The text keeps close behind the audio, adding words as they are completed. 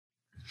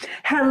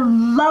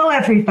Hello,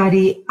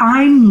 everybody.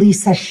 I'm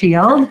Lisa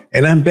Shield.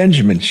 And I'm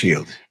Benjamin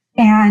Shield.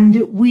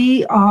 And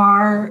we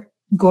are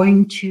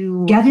going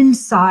to get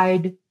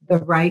inside the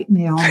right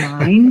male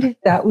mind.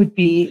 That would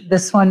be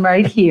this one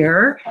right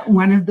here.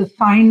 One of the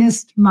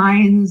finest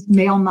minds,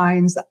 male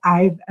minds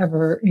I've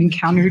ever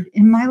encountered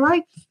in my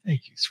life.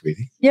 Thank you,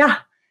 sweetie. Yeah.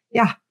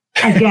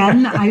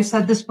 Again, I've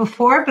said this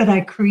before, but I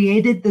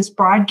created this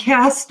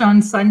broadcast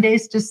on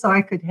Sundays just so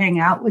I could hang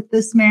out with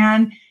this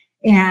man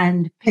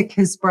and pick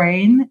his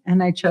brain.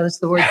 And I chose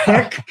the word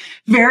pick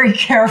very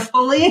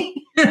carefully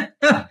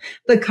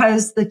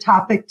because the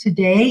topic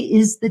today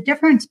is the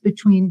difference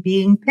between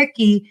being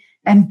picky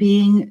and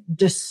being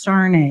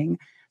discerning.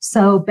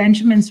 So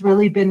Benjamin's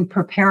really been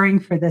preparing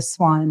for this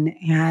one.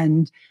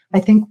 And I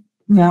think,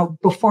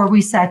 before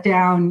we sat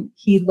down,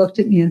 he looked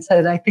at me and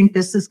said, I think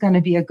this is going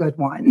to be a good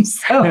one.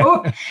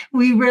 So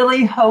we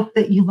really hope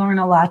that you learn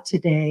a lot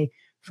today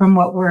from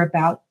what we're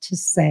about to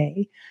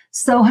say.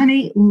 So,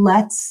 honey,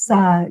 let's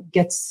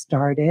get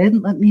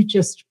started. Let me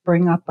just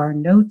bring up our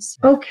notes.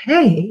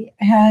 Okay.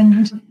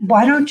 And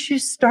why don't you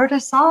start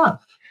us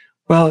off?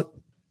 Well,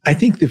 I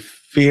think the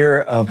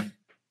fear of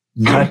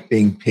not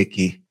being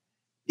picky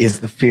is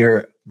the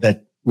fear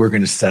that we're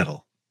going to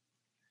settle.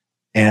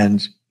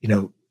 And,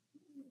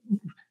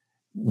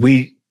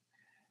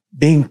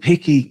 being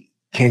picky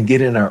can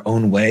get in our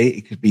own way.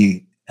 It could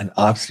be an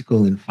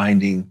obstacle in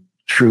finding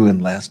true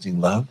and lasting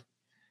love.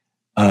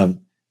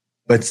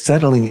 But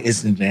settling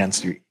isn't an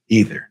answer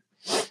either.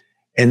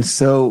 And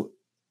so,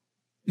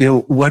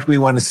 what we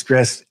want to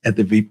stress at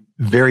the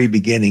very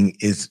beginning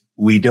is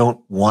we don't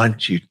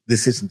want you.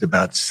 This isn't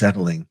about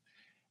settling.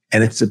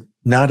 And it's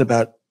not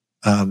about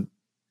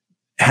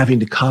having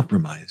to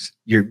compromise.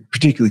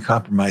 Particularly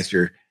compromise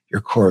your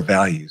core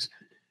values.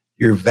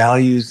 Your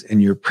values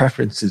and your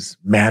preferences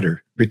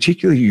matter,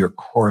 particularly your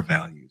core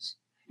values.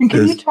 And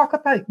can you talk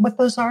about what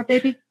those are,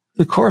 baby?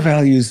 The core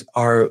values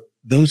are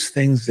those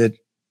things that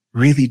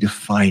really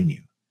define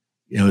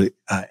you,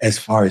 as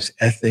far as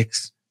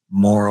ethics,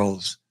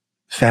 morals,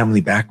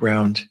 family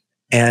background,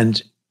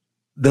 and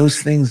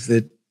those things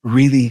that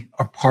really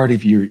are part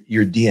of your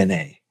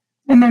DNA.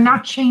 And they're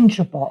not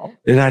changeable.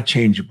 They're not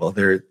changeable.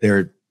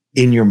 They're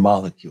in your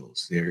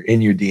molecules. They're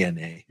in your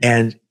DNA.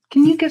 And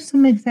can you give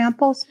some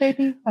examples,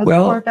 baby, of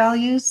core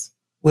values?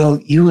 Well,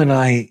 you and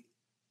I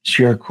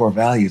share core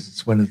values.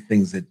 It's one of the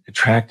things that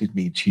attracted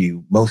me to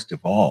you most of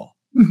all.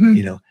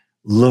 Mm-hmm.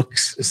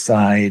 Looks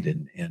aside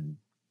and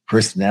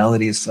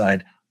personality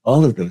aside,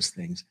 all of those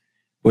things.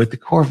 But the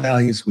core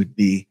values would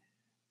be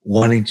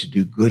wanting to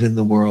do good in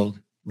the world,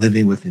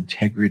 living with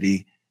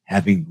integrity,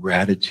 having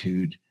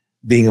gratitude,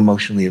 being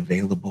emotionally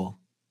available,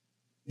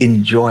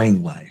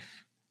 enjoying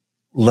life,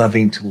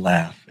 loving to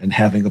laugh, and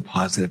having a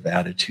positive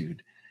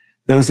attitude.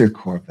 Those are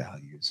core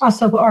values.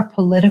 Also, our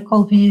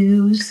political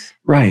views.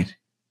 Right.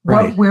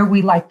 Where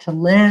we like to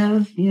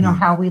live,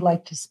 how we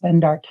like to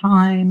spend our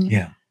time.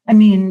 Yeah. I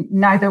mean,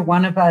 neither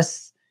one of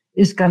us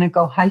is going to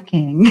go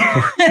hiking.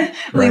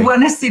 We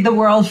want to see the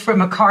world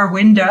from a car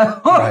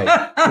window.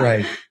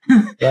 Right.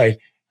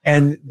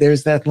 And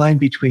there's that line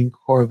between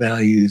core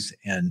values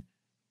and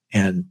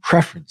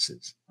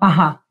preferences.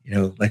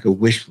 Like a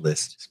wish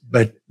list.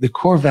 But the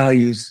core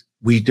values,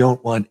 we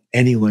don't want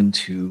anyone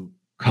to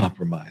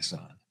compromise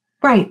on.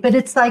 Right. But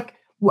it's like,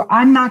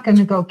 I'm not going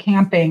to go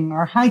camping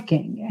or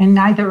hiking, and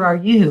neither are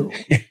you.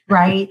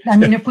 Right. I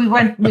mean, if we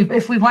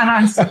went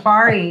on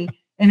safari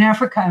in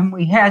Africa and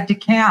we had to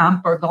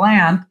camp or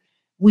glamp,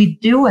 we'd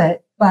do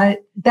it,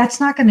 but that's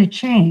not going to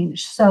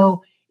change.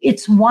 So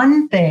it's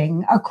one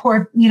thing, a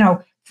core,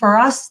 for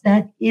us,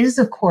 that is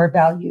a core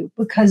value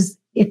because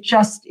it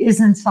just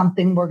isn't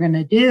something we're going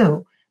to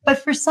do. But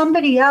for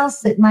somebody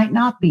else, it might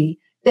not be.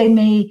 They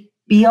may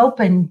be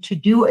open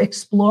to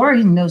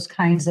exploring those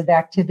kinds of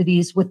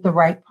activities with the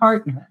right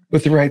partner.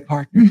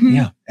 Mm-hmm.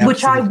 Yeah. Absolutely.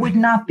 Which I would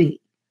not be.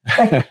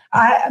 Like,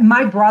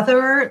 my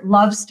brother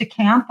loves to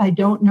camp. I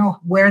don't know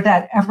where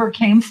that ever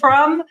came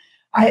from.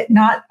 I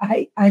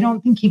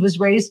don't think he was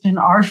raised in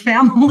our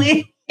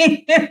family.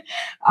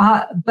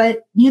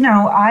 But,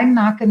 I'm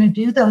not going to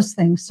do those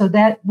things. So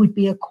that would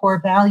be a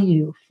core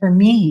value for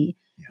me,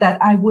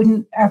 that I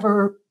wouldn't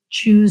ever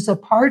choose a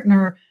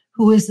partner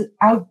who is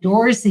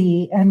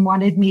outdoorsy and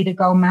wanted me to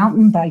go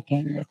mountain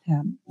biking with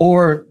him.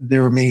 Or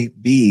there may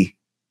be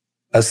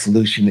a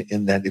solution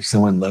in that if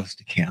someone loves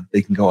to camp,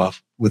 they can go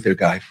off with their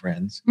guy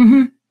friends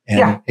and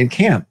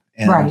camp.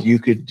 And you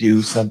could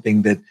do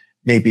something that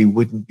maybe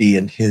wouldn't be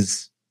in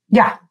his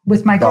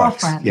with my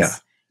box.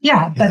 girlfriends.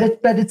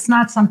 But it's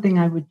not something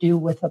I would do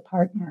with a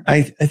partner.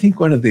 I think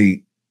one of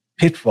the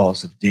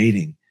pitfalls of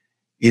dating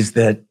is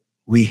that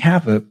we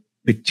have a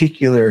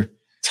particular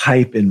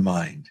type in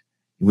mind.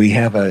 We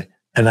have an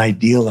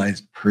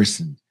idealized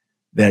person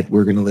that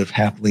we're going to live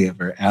happily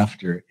ever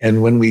after.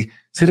 And when we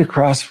sit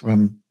across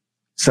from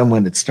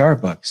someone at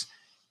Starbucks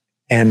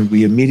and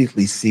we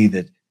immediately see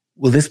that,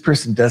 well, this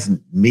person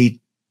doesn't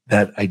meet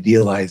that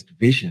idealized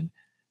vision,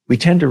 we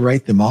tend to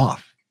write them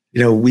off.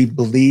 You know,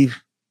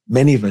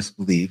 many of us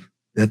believe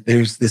that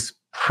there's this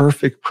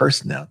perfect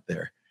person out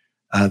there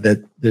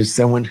that there's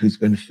someone who's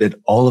going to fit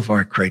all of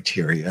our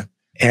criteria.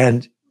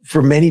 And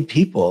for many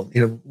people,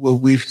 well,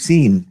 we've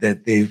seen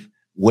that they've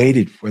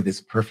waited for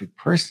this perfect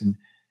person,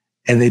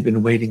 and they've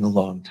been waiting a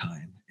long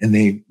time, and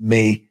they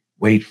may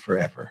wait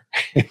forever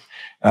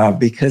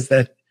because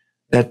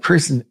that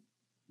person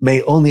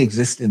may only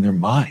exist in their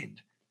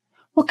mind.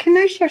 Well, can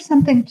I share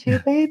something too,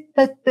 babe,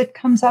 that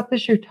comes up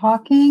as you're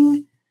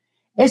talking?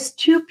 As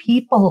two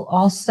people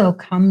also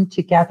come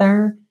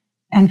together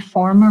and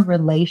form a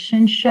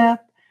relationship,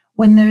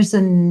 when there's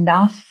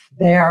enough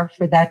there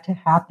for that to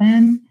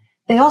happen,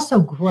 they also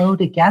grow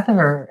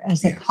together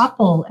as a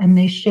couple, and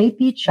they shape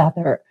each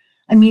other.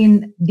 I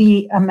mean,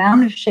 the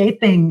amount of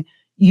shaping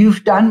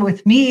you've done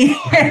with me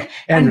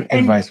and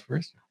vice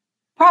versa.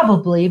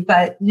 Probably,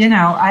 but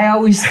I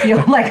always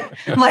feel like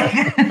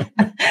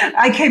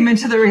I came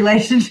into the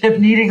relationship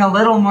needing a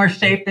little more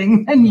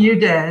shaping than you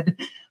did.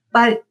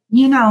 But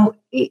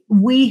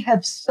we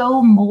have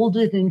so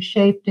molded and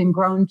shaped and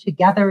grown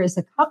together as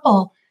a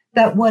couple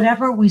that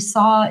whatever we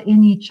saw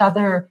in each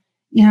other,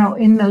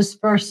 in those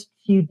first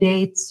few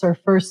dates or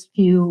first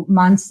few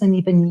months and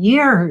even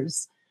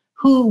years,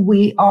 who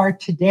we are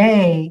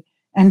today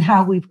and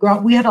how we've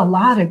grown, we had a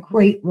lot of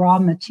great raw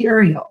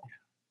material,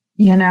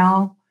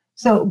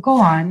 So go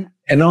on.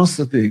 And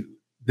also the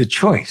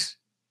choice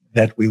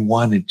that we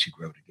wanted to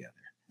grow together.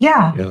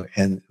 Yeah.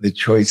 And the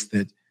choice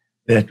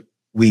that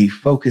we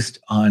focused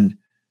on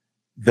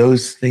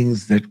those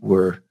things that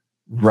were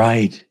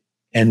right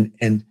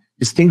and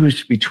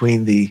distinguished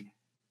between the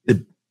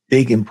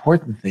big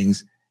important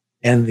things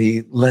and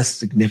the less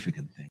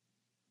significant things.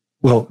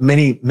 Well,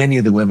 many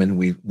of the women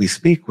we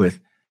speak with,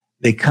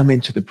 they come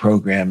into the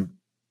program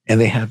and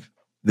they have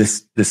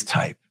this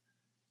type,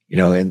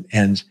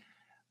 and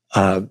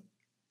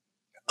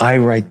I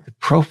write the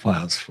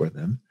profiles for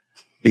them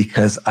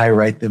because I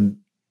write them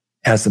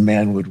as a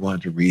man would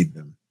want to read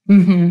them.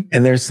 Mm-hmm.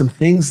 And there's some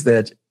things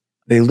that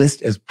they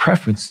list as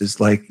preferences,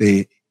 like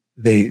they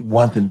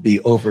want them to be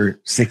over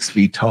 6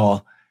 feet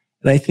tall.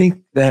 And I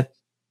think that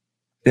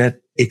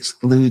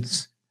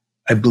excludes,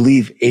 I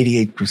believe,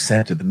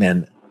 88% of the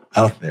men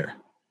out there.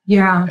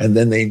 Yeah. And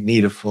then they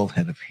need a full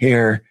head of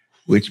hair,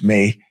 which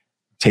may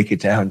take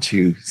it down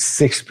to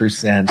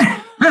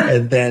 6%.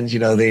 And then,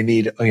 they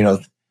need,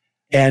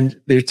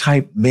 and their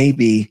type may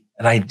be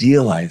an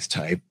idealized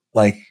type,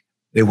 like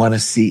they want a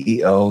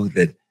CEO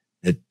that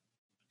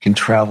can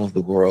travel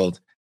the world,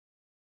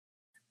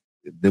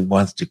 that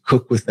wants to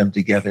cook with them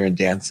together and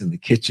dance in the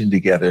kitchen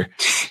together.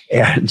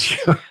 And,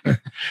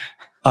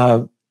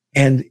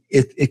 and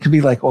it can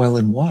be like oil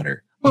and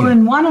water. Well,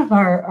 and one of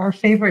our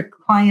favorite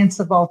clients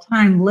of all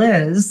time,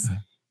 Liz,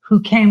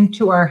 who came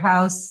to our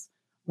house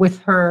with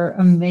her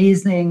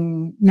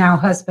amazing now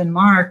husband,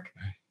 Mark,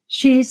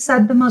 she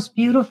said the most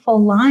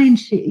beautiful line.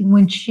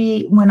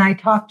 When I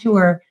talked to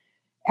her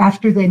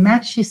after they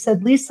met, she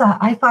said, "Lisa,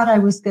 I thought I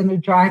was going to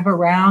drive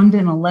around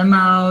in a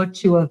limo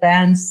to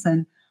events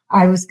and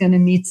I was going to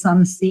meet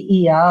some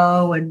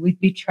CEO and we'd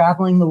be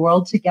traveling the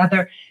world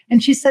together."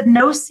 And she said,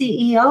 no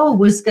CEO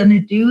was going to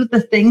do the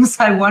things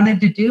I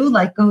wanted to do,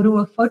 like go to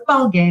a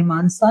football game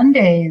on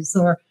Sundays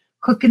or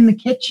cook in the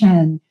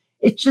kitchen.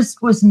 It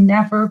just was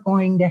never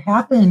going to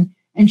happen.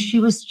 And she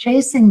was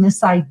chasing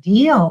this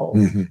ideal,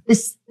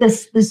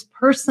 this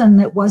person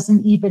that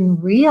wasn't even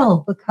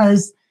real,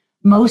 because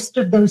most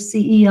of those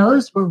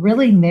CEOs were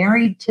really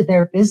married to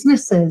their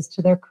businesses,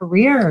 to their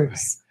careers.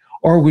 Right.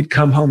 Or would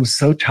come home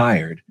so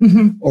tired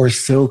or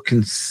so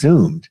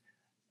consumed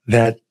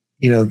that,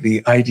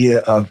 the idea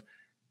of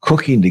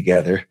cooking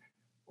together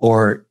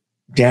or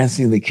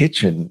dancing in the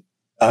kitchen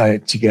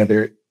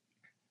together,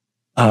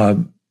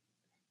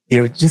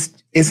 it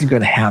just isn't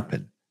going to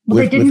happen. Well,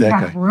 they didn't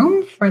have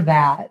room for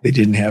that. They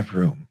didn't have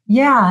room.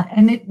 Yeah.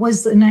 And it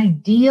was an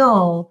idealized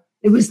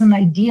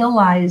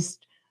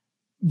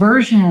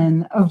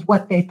version of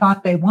what they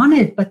thought they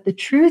wanted. But the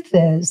truth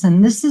is,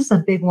 and this is a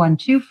big one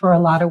too for a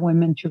lot of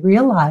women to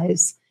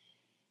realize,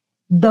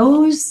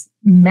 those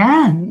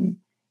men,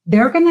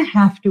 they're going to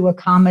have to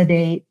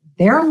accommodate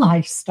their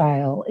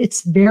lifestyle.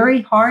 It's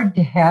very hard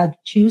to have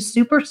two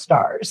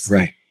superstars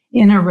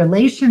in a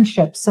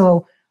relationship.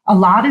 So a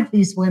lot of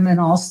these women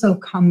also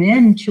come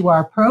into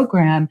our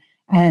program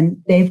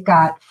and they've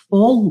got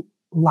full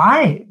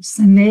lives,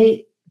 and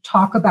they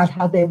talk about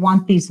how they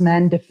want these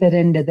men to fit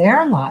into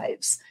their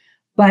lives.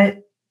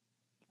 But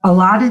a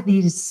lot of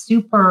these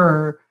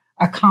super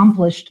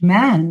accomplished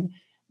men,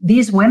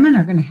 these women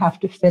are going to have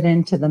to fit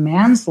into the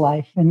man's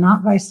life and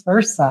not vice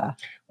versa.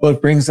 Well,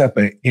 it brings up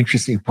an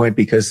interesting point,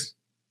 because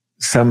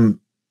some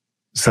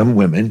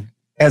women,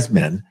 as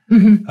men,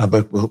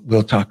 but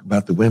we'll talk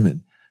about the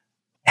women,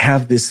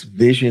 have this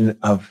vision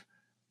of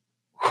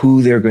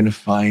who they're going to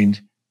find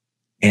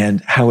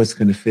and how it's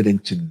going to fit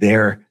into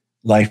their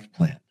life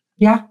plan.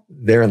 Yeah.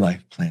 Their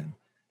life plan.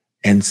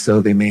 And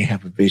so they may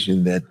have a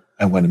vision that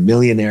I want a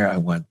millionaire, I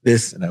want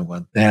this, and I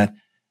want that.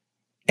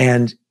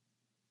 And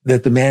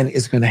that the man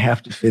is going to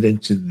have to fit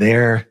into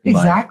their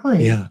exactly.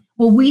 life. Yeah.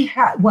 Well,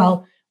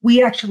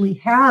 we actually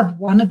have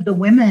one of the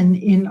women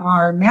in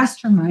our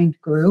mastermind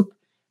group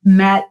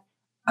met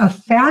a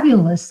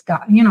fabulous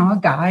guy, a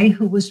guy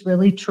who was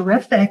really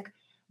terrific,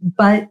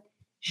 but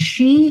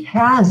she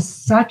has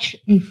such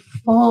a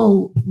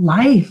full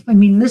life. I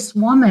mean, this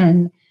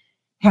woman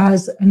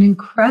has an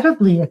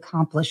incredibly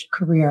accomplished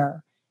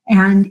career,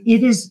 and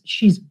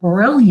she's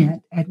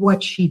brilliant at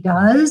what she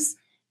does.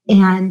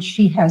 And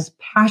she has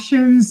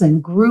passions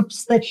and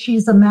groups that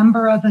she's a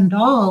member of and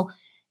all.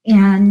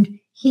 And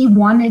he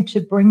wanted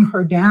to bring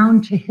her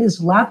down to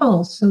his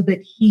level so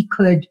that he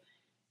could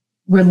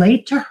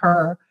relate to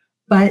her.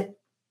 But,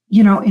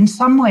 in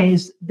some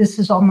ways, this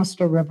is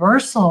almost a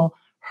reversal.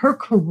 Her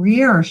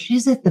career,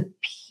 she's at the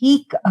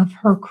peak of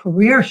her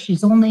career.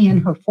 She's only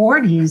in her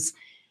 40s.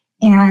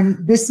 And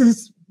this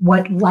is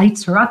what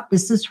lights her up.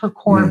 This is her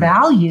core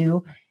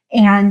value.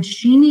 And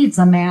she needs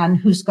a man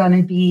who's going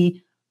to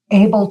be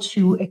able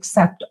to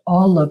accept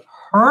all of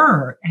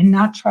her and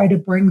not try to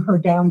bring her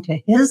down to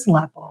his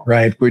level.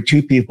 Right. Where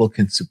two people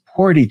can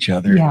support each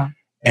other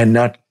and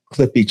not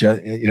clip each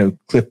other,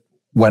 clip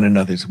one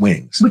another's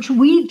wings. Which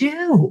we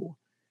do.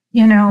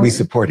 We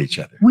support each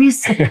other. We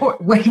support,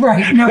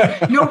 right.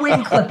 No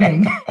wing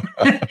clipping.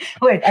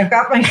 Wait, I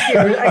got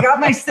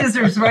my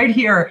scissors right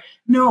here.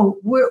 No,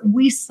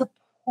 we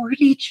support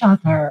each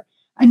other.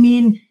 I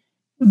mean,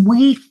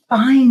 we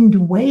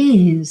find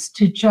ways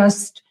to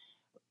just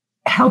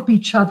help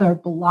each other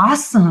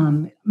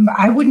blossom.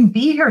 I wouldn't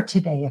be here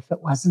today if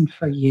it wasn't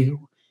for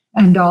you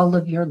and all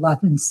of your love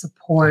and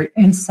support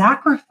and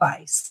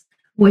sacrifice.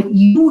 What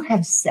you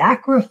have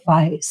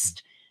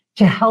sacrificed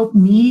to help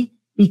me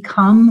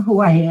become who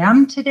I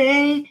am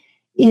today,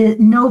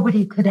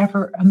 nobody could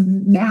ever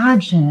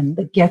imagine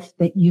the gift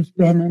that you've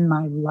been in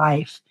my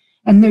life.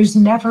 And there's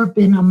never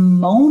been a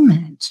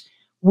moment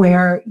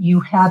where you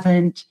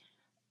haven't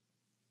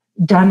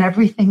done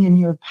everything in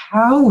your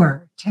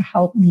power to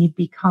help me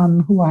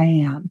become who I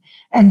am,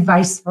 and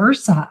vice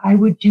versa. I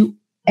would do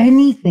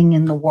anything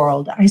in the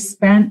world. I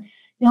spent,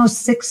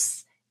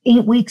 6-8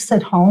 weeks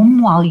at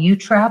home while you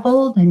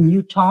traveled and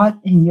you taught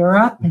in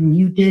Europe and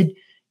you did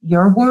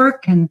your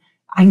work. And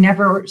I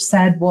never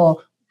said,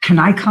 well, can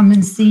I come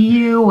and see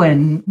you?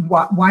 And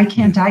why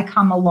can't I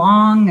come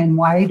along? And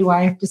why do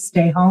I have to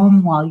stay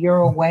home while you're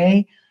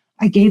away?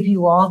 I gave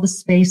you all the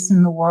space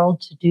in the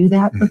world to do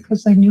that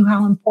because I knew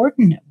how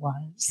important it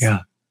was.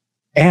 Yeah.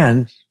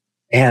 And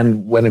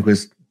when it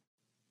was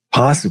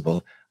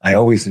possible, I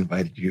always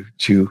invited you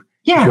to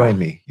join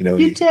me.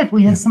 You did.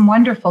 We had some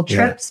wonderful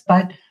trips,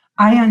 but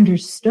I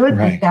understood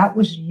that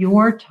was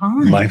your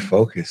time. My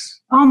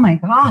focus. Oh my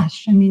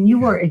gosh. I mean, you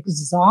were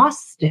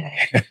exhausted.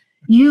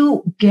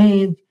 You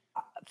gave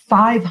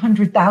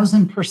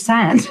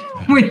 500,000%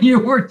 when you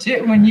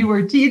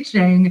were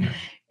teaching,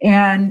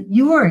 and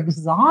you were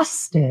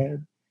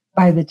exhausted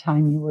by the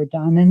time you were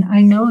done. And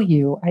I know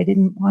you. I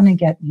didn't want to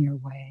get in your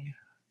way.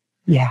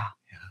 Yeah.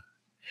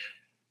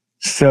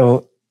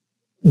 So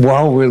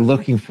while we're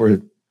looking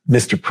for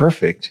Mr.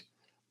 Perfect,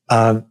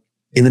 in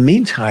the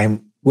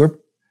meantime, we're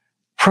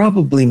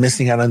probably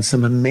missing out on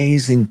some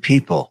amazing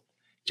people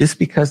just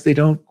because they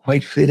don't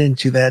quite fit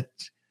into that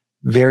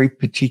very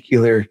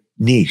particular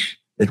niche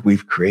that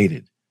we've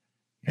created.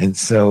 And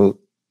so,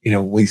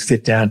 we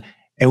sit down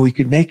and we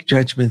could make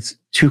judgments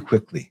too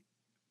quickly.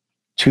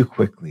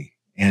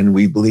 And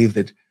we believe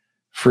that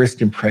first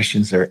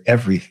impressions are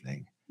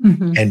everything.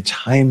 Mm-hmm. And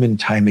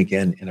time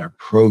again in our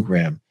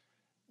program,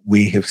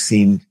 we have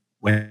seen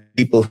when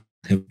people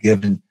have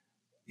given,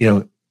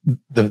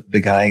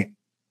 the guy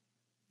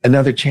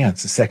another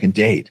chance, a second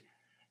date,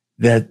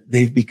 that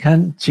they've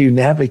begun to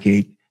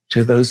navigate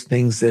to those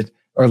things that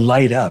are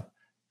light up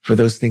for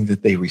those things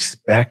that they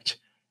respect.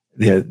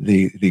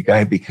 The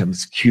guy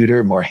becomes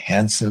cuter, more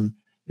handsome,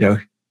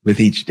 with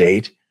each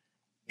date.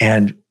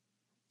 And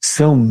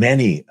so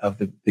many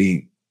of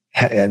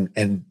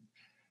and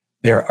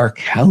there are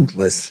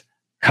countless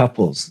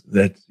couples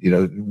that,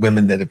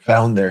 women that have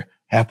found their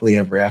happily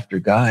ever after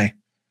guy.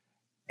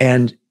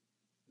 And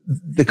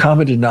the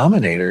common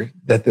denominator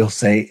that they'll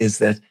say is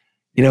that,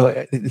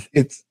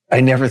 I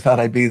never thought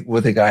I'd be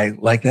with a guy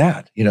like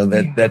that,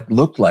 that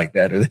looked like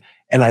that.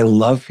 And I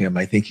love him.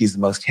 I think he's the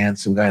most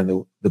handsome guy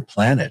on the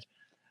planet.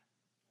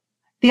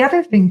 The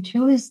other thing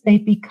too is they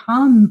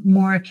become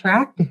more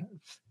attractive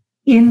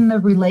in the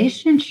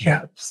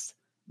relationships.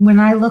 Yeah. When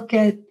I look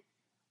at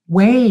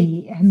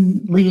Wei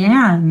and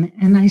Leanne,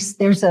 and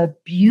there's a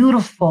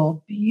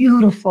beautiful,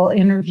 beautiful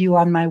interview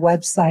on my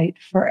website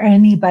for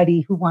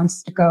anybody who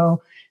wants to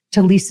go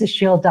to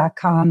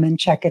lisashield.com and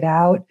check it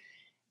out.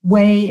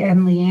 Wei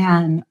and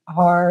Leanne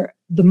are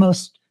the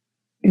most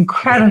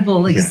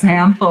incredible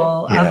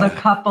example of a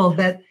couple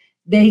that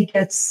they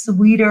get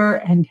sweeter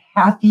and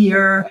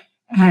happier,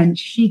 and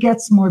she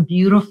gets more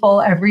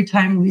beautiful every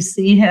time we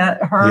see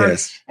her.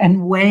 Yes.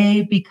 And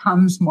Wei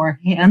becomes more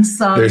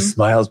handsome. Their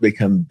smiles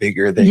become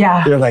bigger.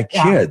 They're like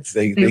kids.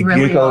 They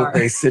really giggle. Are.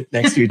 They sit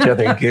next to each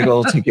other and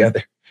giggle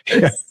together.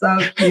 It's so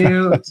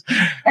cute.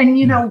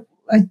 And,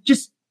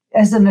 just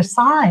as an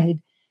aside,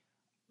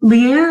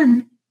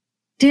 Leanne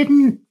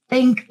didn't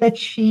think that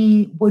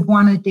she would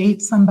want to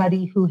date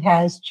somebody who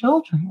has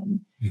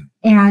children.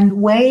 And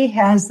Wei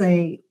has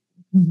a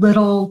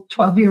little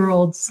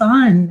 12-year-old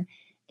son.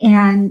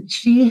 And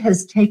she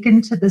has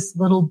taken to this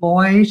little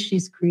boy.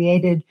 She's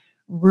created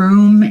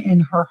room in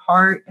her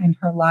heart and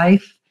her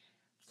life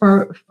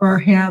for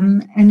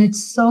him. And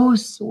it's so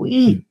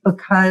sweet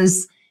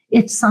because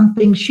it's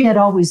something she had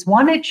always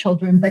wanted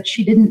children, but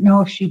she didn't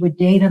know if she would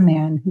date a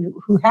man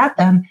who had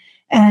them.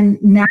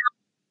 And now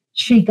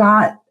she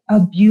got a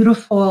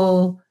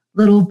beautiful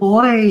little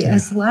boy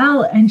as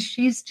well. And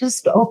she's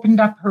just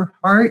opened up her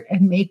heart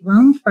and made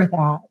room for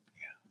that.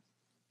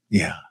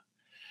 Yeah.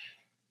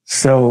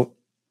 So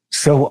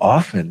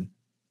often,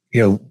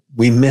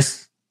 we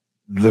miss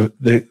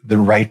the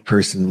right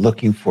person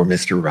looking for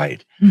Mr.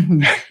 Right.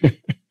 Mm-hmm.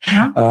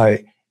 Yeah.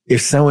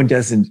 If someone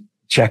doesn't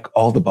check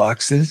all the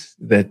boxes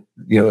that,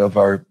 of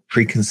our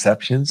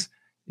preconceptions,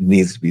 it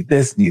needs to be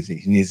this, he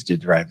needs to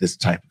drive this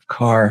type of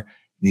car,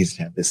 he needs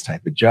to have this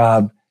type of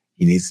job,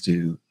 he needs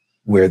to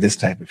wear this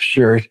type of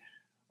shirt,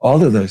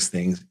 all of those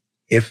things.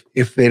 If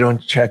they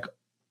don't check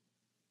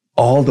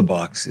all the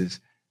boxes,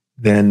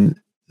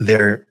 then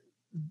the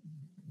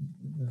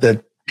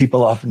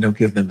people often don't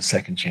give them a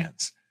second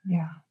chance.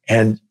 Yeah.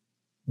 And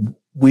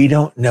we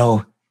don't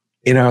know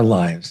in our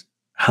lives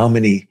how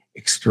many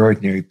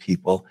extraordinary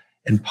people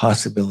and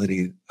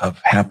possibility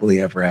of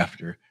happily ever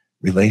after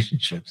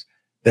relationships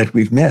that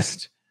we've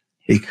missed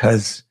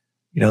because,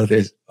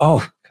 there's,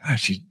 oh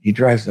gosh, he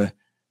drives an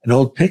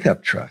old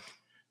pickup truck.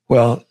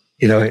 Well,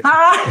 your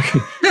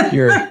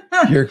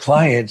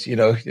client,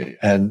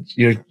 and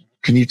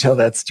can you tell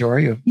that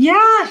story?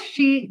 Yeah,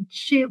 she,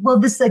 well,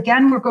 this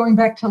again, we're going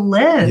back to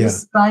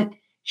Liz, but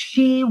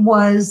she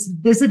was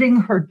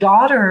visiting her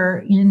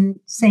daughter in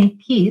St.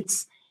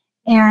 Pete's,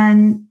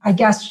 and I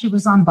guess she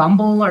was on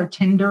Bumble or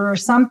Tinder or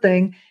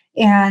something,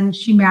 and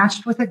she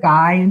matched with a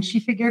guy, and she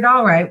figured,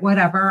 all right,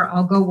 whatever,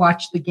 I'll go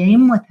watch the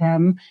game with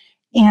him.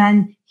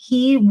 And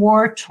he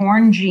wore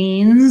torn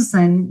jeans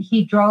and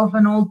he drove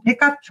an old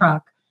pickup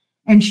truck.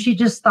 And she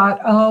just thought,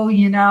 oh,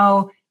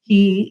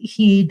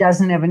 he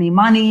doesn't have any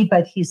money,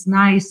 but he's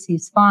nice,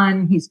 he's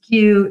fun, he's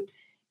cute.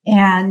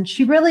 And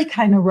she really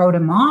kind of wrote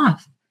him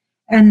off.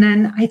 And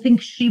then I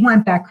think she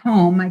went back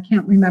home. I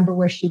can't remember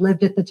where she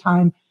lived at the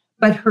time,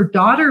 but her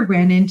daughter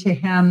ran into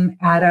him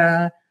at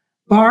a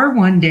bar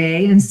one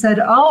day and said,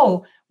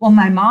 oh, well,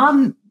 my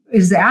mom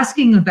is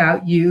asking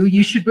about you.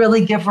 You should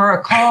really give her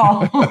a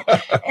call.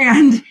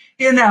 And,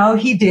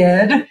 he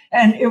did.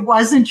 And it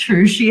wasn't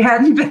true. She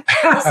hadn't been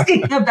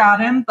asking about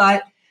him,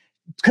 but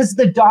because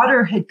the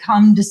daughter had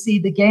come to see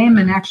the game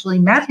and actually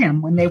met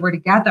him when they were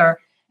together.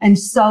 And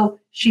so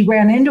she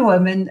ran into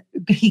him and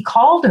he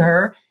called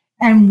her.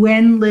 And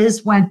when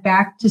Liz went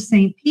back to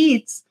St.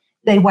 Pete's,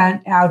 they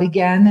went out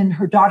again and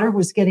her daughter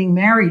was getting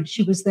married.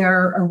 She was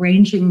there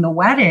arranging the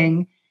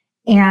wedding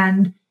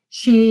and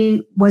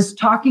she was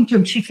talking to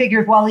him. She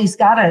figured, well, he's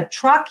got a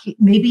truck.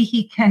 Maybe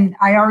he can,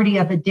 I already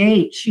have a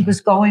date. She was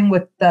going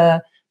with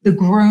the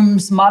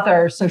groom's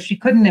mother, so she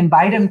couldn't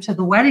invite him to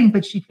the wedding,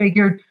 but she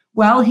figured,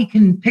 well, he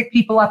can pick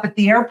people up at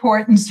the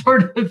airport and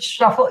sort of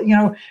shuffle,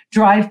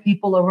 drive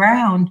people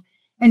around.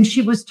 And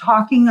she was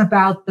talking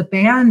about the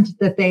band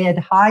that they had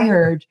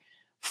hired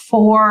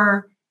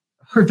for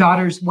her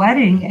daughter's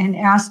wedding and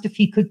asked if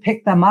he could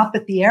pick them up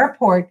at the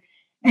airport.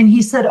 And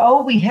he said,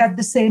 oh, we had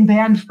the same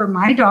band for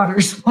my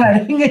daughter's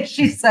wedding. And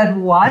she said,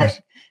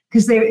 what?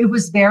 Because it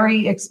was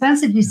very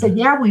expensive. He said,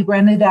 yeah, we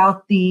rented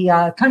out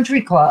the country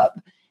club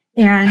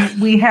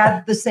and we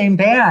had the same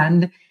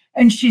band.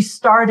 And she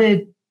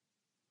started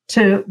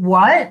to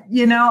what?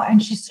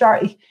 And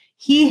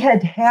he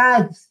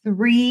had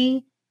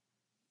 3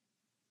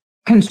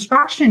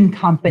 construction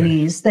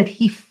companies that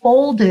he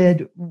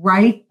folded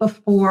right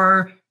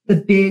before the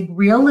big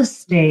real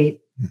estate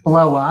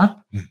blow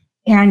up.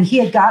 And he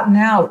had gotten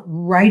out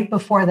right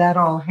before that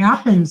all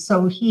happened.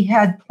 So he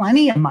had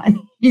plenty of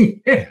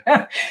money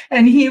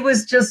and he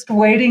was just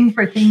waiting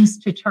for things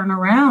to turn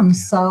around.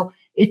 So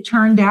it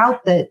turned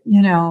out that,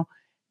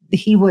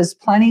 he was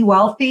plenty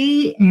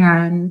wealthy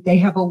and they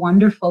have a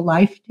wonderful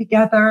life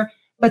together.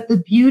 But the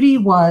beauty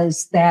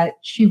was that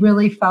she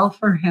really fell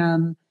for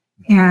him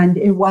and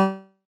it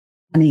was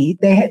funny.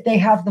 They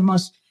have the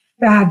most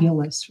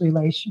fabulous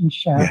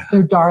relationship. Yeah.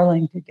 They're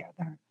darling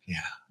together. Yeah.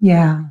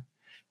 Yeah.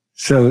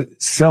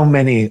 So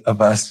many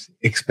of us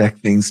expect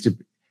things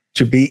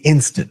to be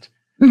instant.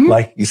 Mm-hmm.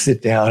 Like you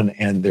sit down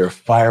and there are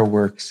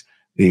fireworks,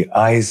 the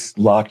eyes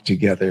lock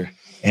together,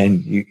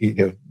 and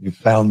you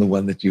found the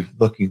one that you're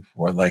looking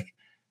for, like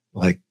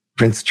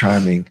Prince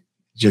Charming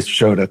just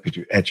showed up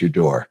at your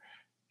door,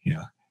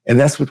 and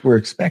that's what we're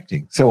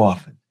expecting so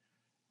often.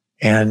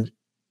 And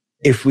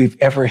if we've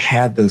ever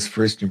had those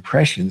first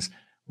impressions,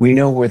 we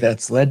know where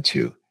that's led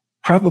to.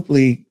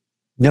 Probably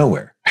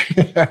nowhere,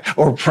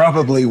 or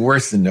probably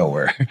worse than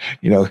nowhere.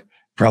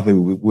 Probably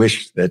we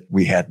wish that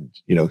we hadn't,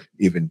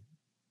 even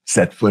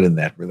set foot in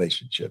that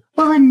relationship.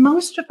 Well, and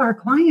most of our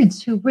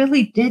clients who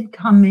really did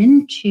come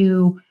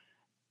into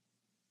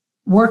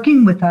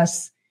working with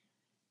us,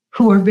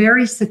 who are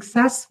very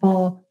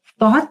successful,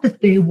 thought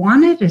that they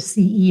wanted a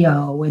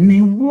CEO and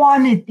they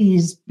wanted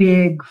these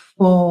big,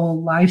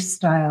 full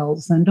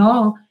lifestyles and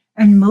all.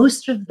 And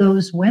most of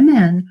those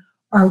women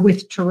are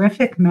with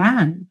terrific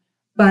men,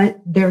 but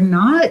they're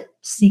not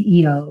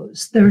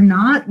CEOs. They're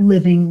not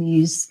living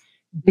these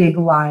big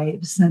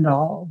lives and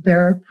all.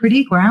 They're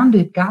pretty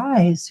grounded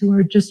guys who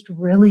are just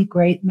really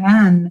great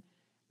men,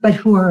 but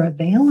who are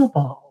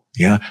available.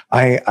 Yeah.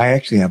 I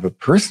actually have a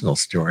personal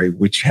story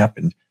which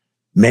happened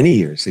many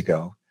years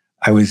ago.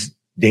 I was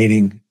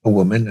dating a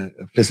woman,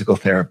 a physical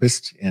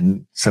therapist,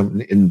 and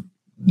someone in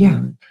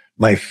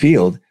my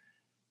field.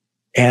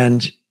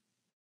 And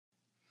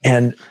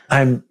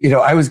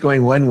I was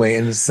going one way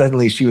and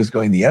suddenly she was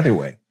going the other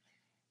way.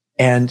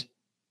 And,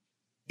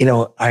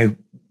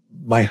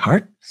 my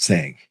heart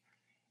sank.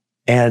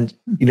 And,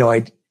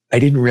 I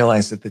didn't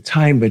realize at the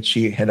time, but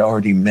she had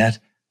already met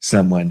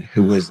someone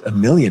who was a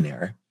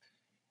millionaire.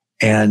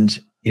 And,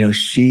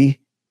 she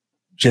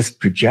just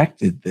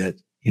projected that,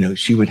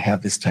 she would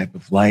have this type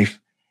of life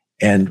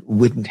and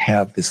wouldn't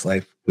have this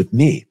life with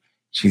me.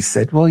 She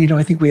said, well,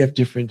 I think we have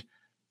different,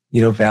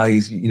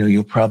 values.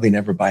 You'll probably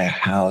never buy a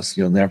house.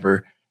 You'll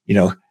never,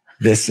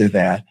 this or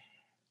that.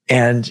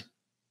 And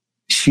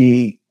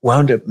she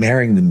wound up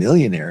marrying the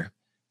millionaire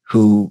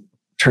who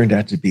turned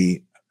out to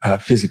be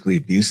physically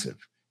abusive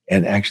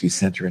and actually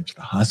sent her into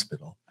the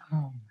hospital.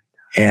 Oh.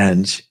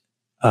 And,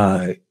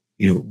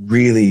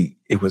 really,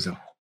 it was a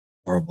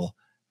horrible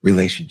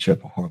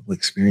relationship, a horrible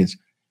experience.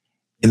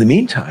 In the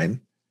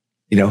meantime,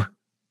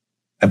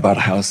 I bought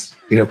a house,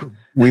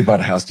 we bought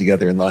a house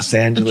together in Los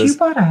Angeles.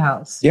 But you bought a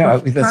house. Yeah,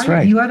 that's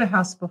right. You had a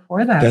house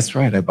before that. That's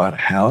right. I bought a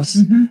house,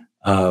 and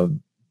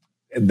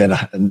then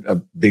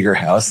a bigger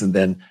house, and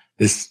then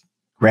this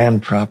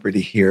grand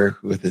property here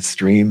with a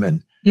stream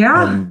and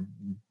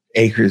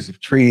acres of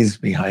trees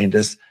behind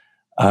us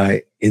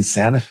in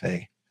Santa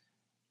Fe.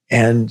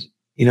 And,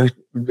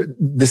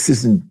 this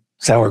isn't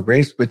sour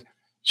grapes, but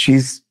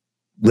she's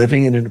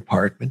living in an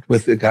apartment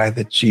with a guy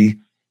that she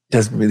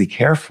doesn't really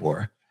care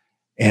for.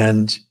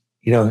 And,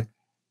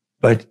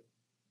 but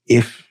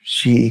if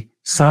she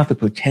saw the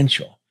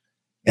potential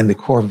and the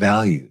core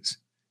values,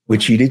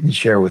 which she didn't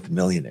share with the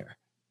millionaire,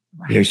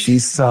 right. She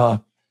saw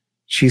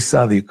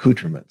the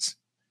accoutrements.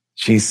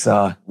 She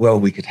saw, well,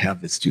 we could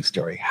have this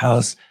 2-story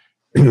house,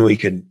 we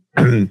could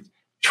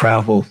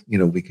travel,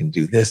 we can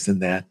do this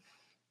and that.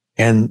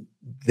 And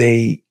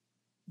they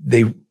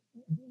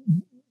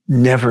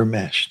never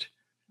meshed.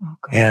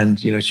 Okay. And,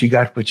 she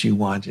got what she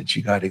wanted.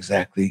 She got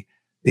exactly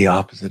the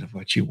opposite of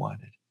what she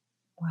wanted.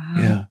 Wow.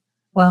 Yeah.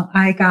 Well,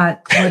 I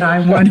got what I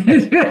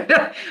wanted.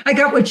 I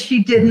got what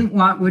she didn't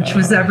want, which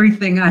was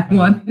everything I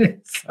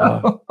wanted.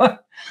 So.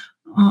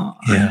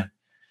 Yeah.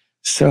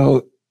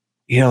 So,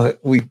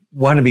 we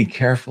want to be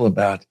careful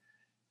about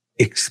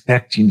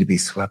expecting to be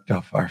swept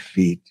off our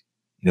feet,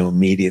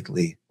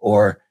 immediately,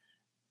 or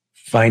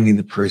finding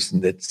the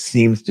person that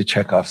seems to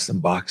check off some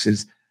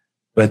boxes,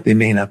 but they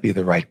may not be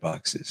the right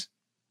boxes.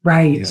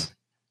 Right.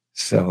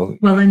 So,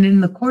 well, and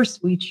in the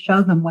course, we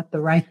show them what the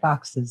right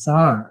boxes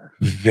are.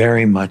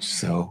 Very much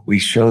so. We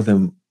show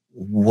them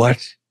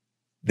what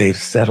they've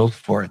settled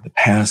for in the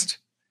past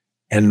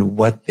and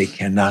what they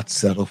cannot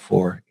settle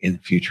for in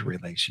future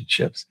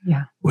relationships.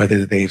 Yeah.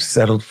 Whether they've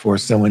settled for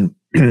someone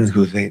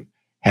who they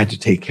had to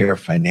take care of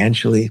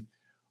financially,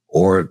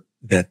 or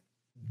that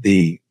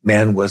the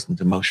man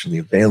wasn't emotionally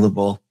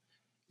available,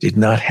 did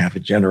not have a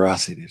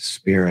generosity of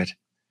spirit,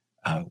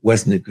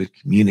 wasn't a good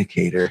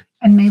communicator.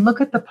 And they look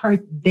at the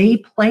part they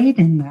played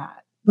in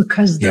that,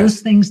 because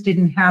those things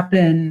didn't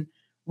happen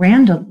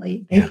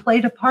randomly. They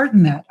played a part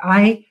in that.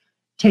 I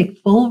take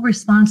full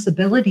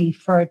responsibility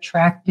for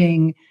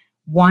attracting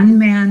one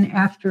man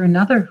after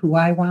another who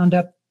I wound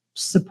up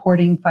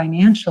supporting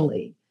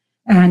financially.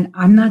 And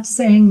I'm not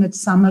saying that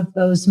some of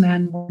those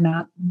men were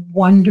not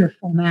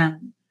wonderful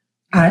men.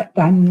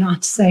 I'm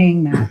not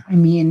saying that. I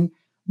mean,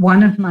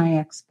 one of my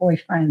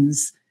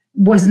ex-boyfriends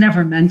was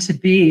never meant to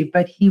be,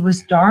 but he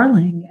was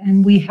darling,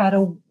 and we had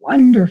a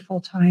wonderful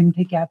time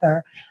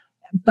together.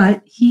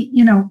 But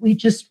we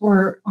just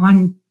were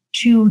on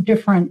 2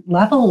 different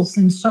levels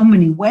in so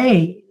many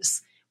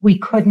ways. We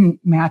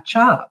couldn't match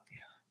up.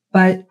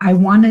 But I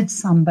wanted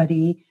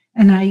somebody,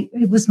 and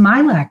it was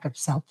my lack of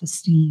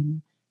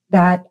self-esteem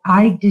that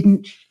I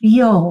didn't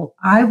feel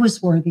I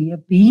was worthy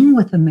of being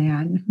with a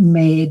man who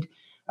made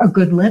a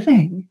good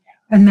living.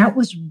 And that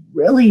was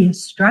really a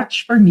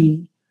stretch for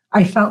me.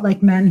 I felt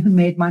like men who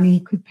made money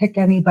could pick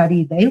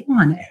anybody they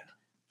wanted.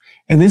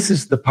 And this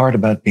is the part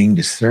about being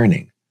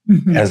discerning,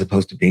 as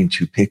opposed to being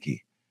too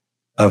picky,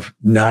 of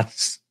not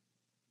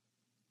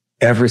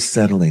ever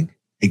settling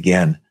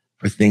again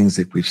for things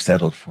that we've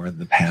settled for in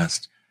the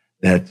past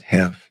that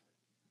have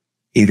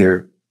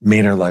either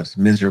made our lives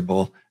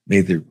miserable,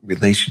 made the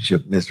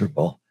relationship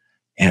miserable,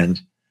 and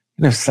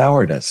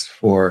soured us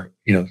for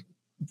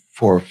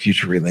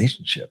future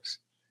relationships.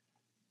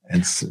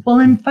 And so, well,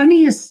 and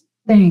funniest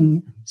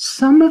thing,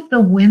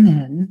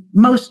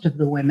 most of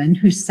the women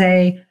who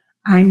say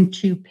I'm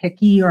too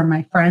picky, or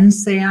my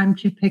friends say I'm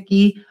too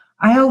picky,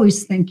 I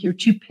always think you're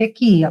too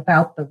picky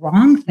about the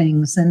wrong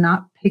things and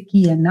not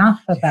picky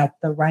enough about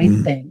the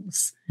right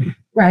things,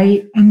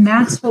 right? And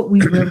that's what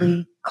we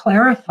really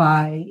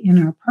clarify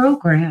in our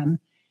program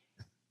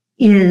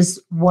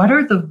is what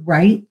are the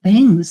right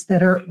things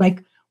that are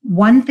like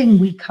one thing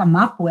we come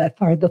up with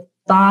are the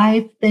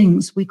 5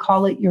 things. We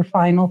call it your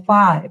final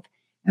 5.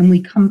 And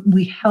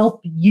we help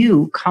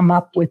you come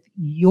up with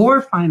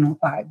your final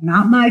 5,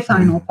 not my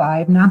final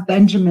 5, not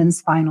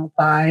Benjamin's final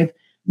 5,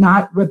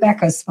 not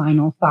Rebecca's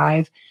final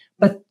 5,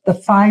 but the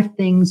 5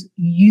 things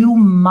you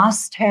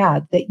must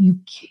have that you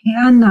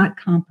cannot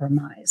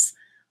compromise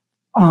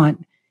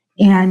on.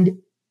 And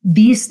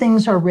these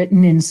things are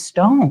written in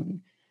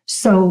stone.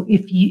 So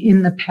if you,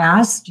 in the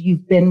past,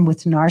 you've been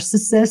with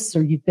narcissists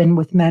or you've been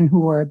with men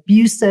who are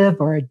abusive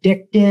or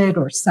addicted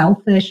or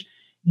selfish,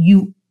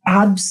 you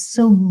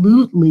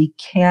absolutely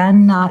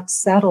cannot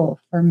settle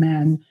for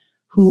men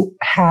who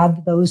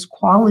have those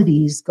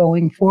qualities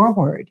going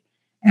forward.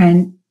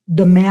 And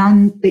the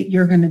man that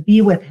you're going to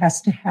be with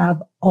has to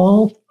have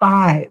all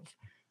 5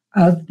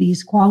 of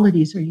these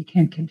qualities or you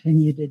can't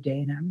continue to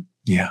date him.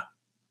 Yeah.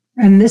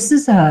 And this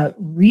is a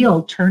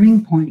real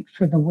turning point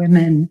for the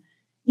women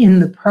in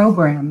the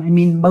program. I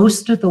mean,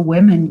 most of the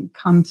women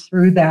come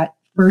through that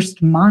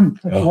first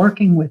month of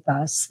working with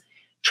us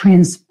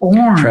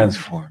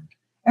transformed.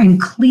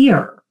 And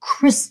clear,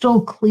 crystal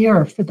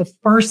clear for the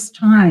first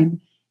time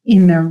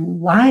in their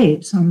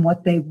lives on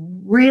what they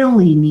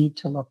really need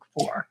to look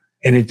for.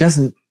 And it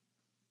doesn't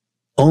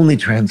only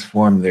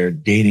transform their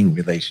dating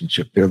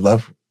relationship, their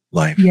love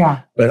life,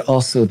 but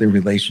also their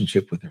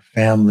relationship with their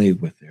family,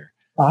 with their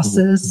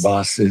bosses,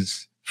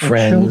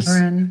 friends.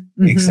 Children.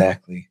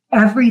 Exactly.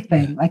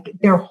 Everything. Like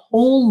their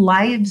whole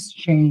lives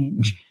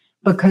change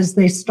because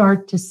they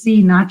start to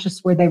see not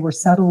just where they were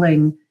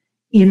settling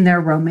in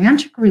their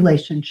romantic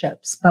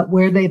relationships, but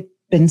where they've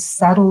been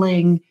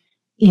settling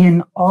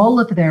in all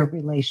of their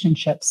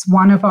relationships.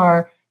 One of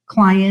our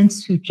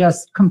clients who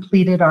just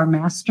completed our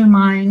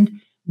mastermind,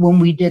 when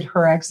we did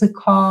her exit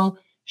call,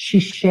 she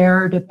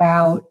shared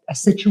about a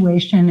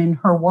situation in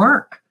her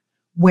work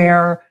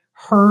where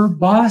her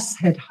boss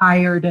had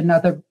hired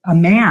a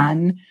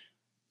man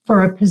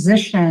for a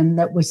position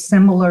that was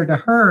similar to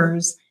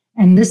hers.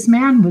 And this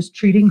man was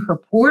treating her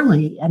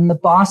poorly and the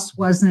boss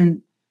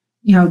wasn't,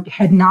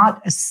 had not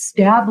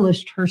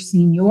established her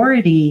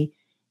seniority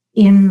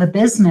in the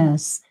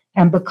business.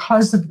 And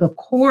because of the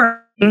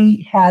core,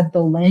 she had the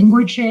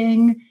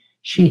languaging,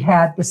 she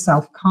had the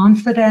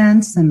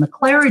self-confidence and the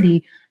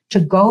clarity to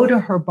go to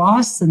her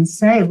boss and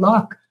say,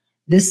 look,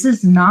 this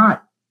is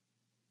not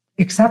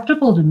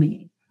acceptable to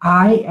me.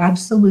 I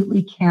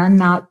absolutely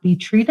cannot be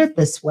treated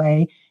this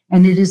way.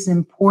 And it is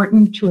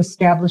important to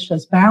establish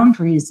those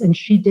boundaries. And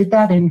she did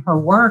that in her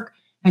work.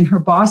 And her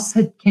boss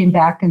came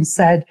back and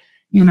said,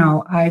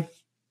 I've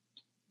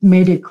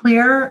made it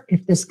clear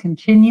if this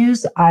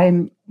continues,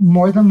 I'm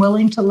more than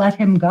willing to let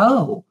him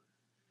go.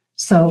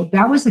 So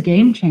that was a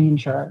game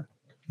changer.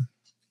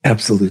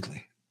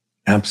 Absolutely.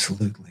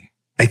 Absolutely.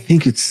 I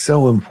think it's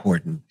so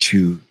important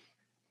to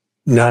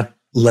not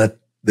let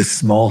the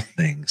small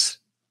things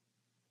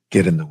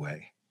get in the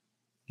way.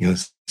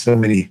 So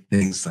many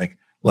things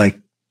like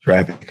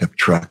driving a pickup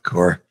truck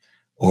or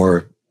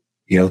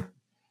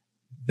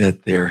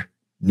that they're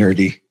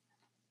nerdy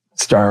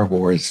Star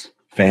Wars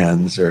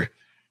fans or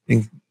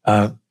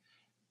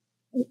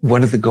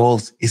one of the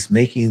goals is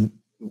making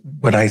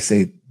what I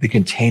say the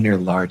container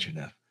large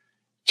enough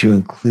to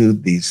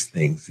include these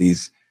things,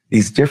 these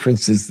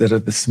differences that are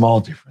the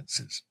small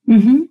differences.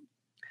 Mm-hmm.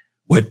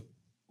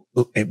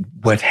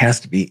 What has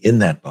to be in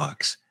that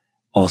box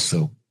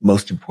also,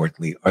 most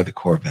importantly, are the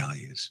core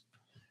values.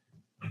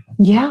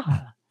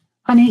 Yeah.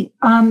 Honey,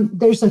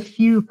 there's a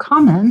few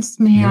comments.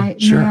 May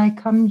I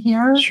come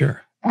here?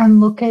 Sure. And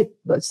look at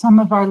some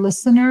of our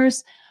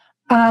listeners.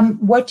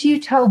 What do you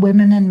tell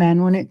women and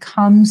men when it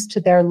comes to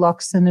their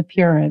looks and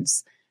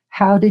appearance?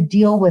 How to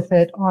deal with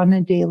it on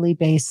a daily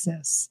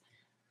basis?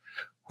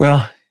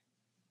 Well,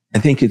 I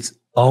think it's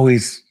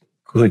always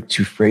good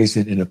to phrase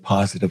it in a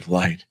positive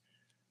light.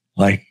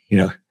 Like,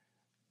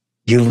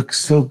 you look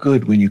so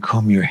good when you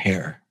comb your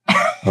hair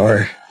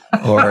or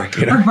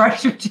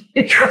brush your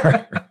teeth.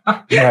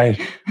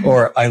 Right.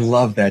 Or I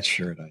love that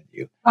shirt on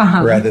you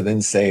rather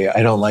than say,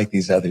 I don't like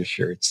these other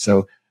shirts.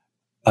 So,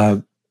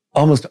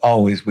 almost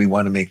always we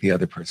want to make the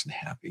other person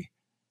happy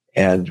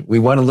and we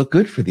want to look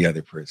good for the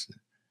other person.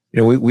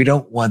 We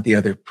don't want the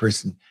other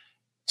person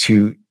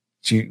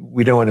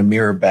we don't want to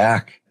mirror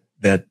back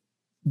that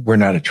we're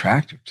not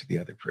attractive to the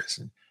other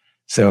person.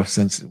 So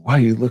since, wow,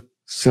 you look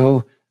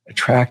so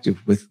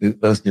attractive with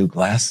those new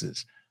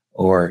glasses,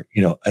 or,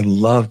 I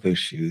love those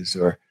shoes,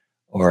 or,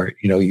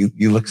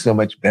 you look so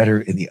much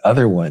better in the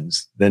other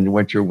ones than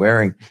what you're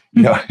wearing.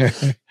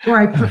 Or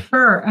I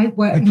prefer,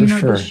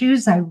 the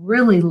shoes I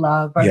really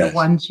love are the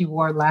ones you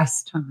wore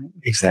last time.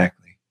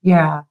 Exactly.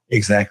 Yeah.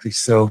 Exactly.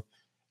 So,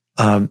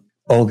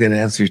 Olga, in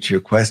answer to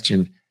your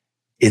question,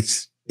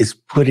 it's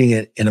putting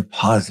it in a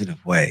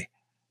positive way.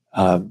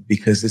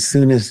 Because as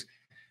soon as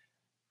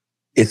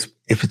if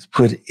it's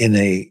put in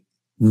a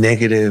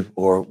negative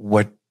or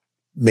what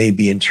may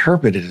be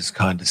interpreted as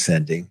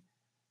condescending,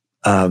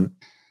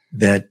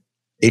 that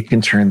it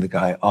can turn the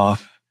guy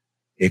off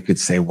it could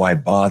say, why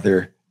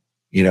bother?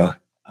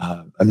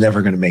 I'm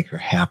never going to make her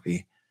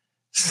happy.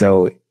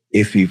 So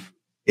if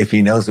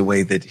he knows a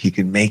way that he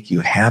can make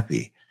you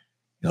happy,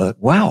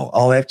 wow,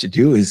 all I have to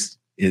do is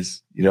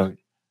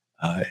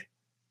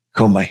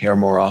comb my hair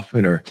more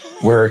often, or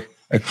wear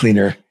a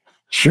cleaner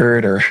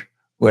shirt, or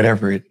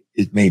whatever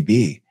it may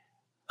be.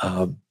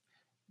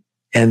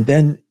 And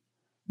then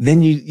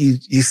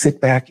you sit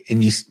back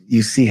and you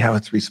see how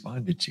it's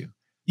responded to.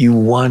 You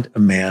want a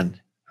man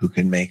who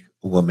can make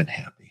a woman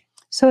happy.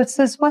 So it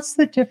says, what's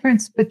the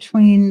difference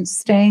between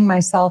staying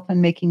myself and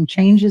making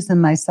changes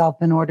in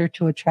myself in order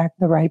to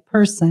attract the right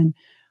person?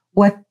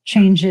 What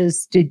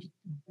changes did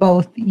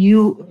both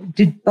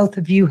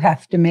of you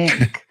have to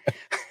make?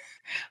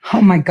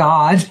 Oh my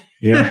God.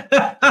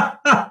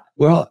 Yeah.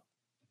 Well,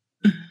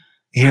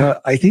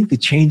 I think the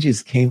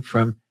changes came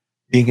from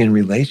being in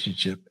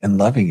relationship and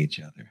loving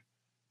each other.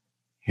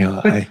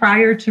 But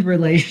prior to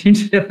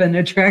relationship and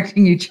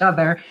attracting each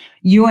other,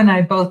 you and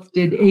I both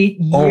did 8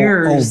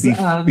 years.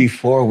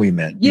 Before we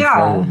met. Yeah.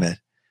 Before we met.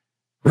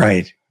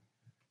 Right.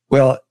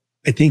 Well,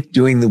 I think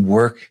doing the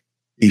work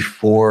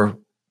before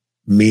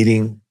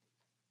meeting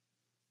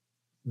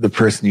the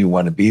person you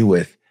want to be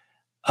with.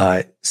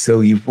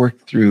 So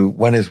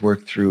one has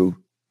worked through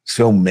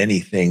so many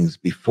things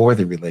before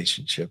the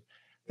relationship.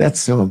 That's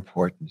so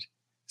important.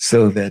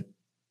 So that,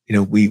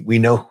 we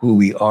know who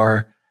we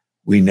are.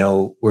 We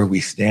know where we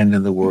stand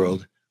in the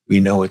world. We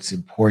know it's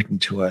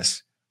important to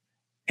us.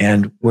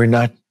 And we're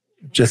not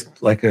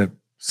just like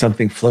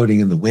something floating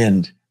in the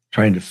wind,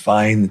 trying to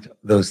find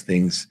those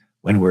things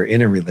when we're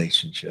in a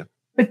relationship.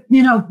 But,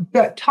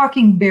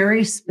 talking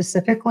very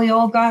specifically,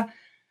 Olga,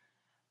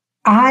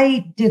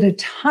 I did a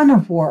ton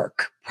of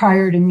work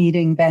prior to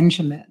meeting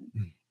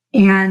Benjamin.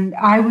 And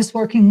I was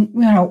working,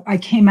 I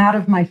came out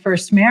of my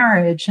first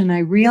marriage and I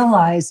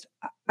realized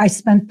I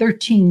spent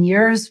 13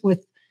 years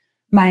with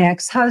my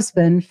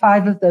ex-husband.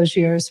 5 of those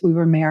years we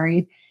were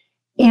married.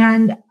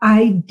 And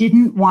I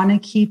didn't want to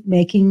keep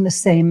making the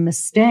same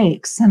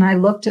mistakes. And I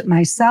looked at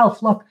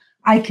myself. Look,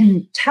 I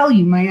can tell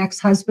you my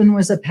ex-husband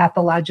was a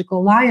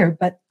pathological liar,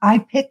 but I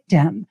picked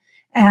him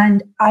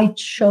and I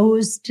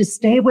chose to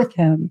stay with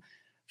him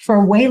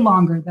for way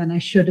longer than I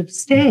should have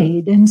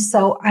stayed. And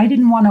so I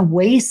didn't want to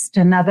waste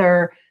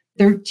another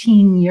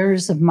 13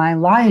 years of my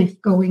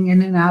life going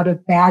in and out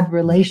of bad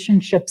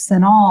relationships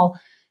and all.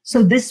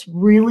 So this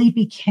really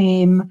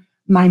became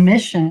my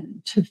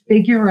mission, to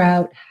figure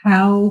out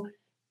how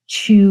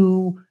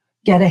to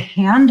get a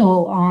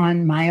handle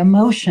on my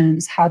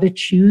emotions, how to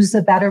choose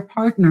a better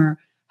partner,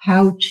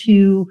 how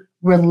to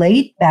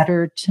relate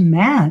better to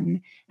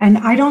men. And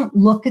I don't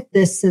look at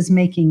this as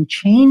making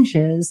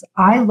changes.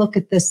 I look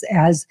at this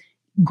as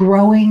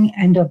growing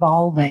and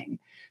evolving.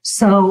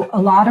 So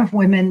a lot of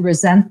women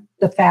resent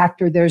the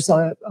fact, or there's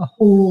a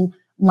whole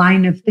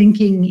line of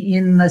thinking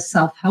in the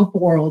self-help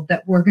world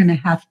that we're going to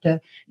have to,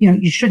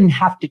 you shouldn't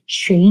have to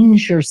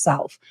change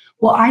yourself.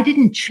 Well, I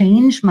didn't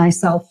change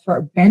myself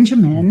for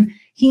Benjamin.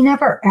 He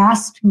never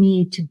asked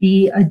me to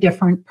be a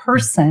different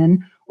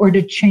person or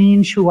to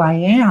change who I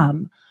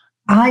am.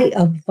 I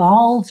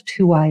evolved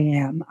who I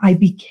am. I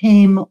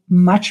became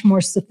much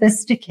more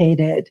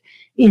sophisticated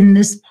in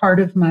this part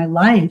of my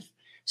life,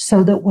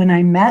 so that when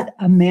I met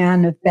a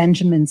man of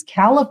Benjamin's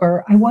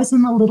caliber, I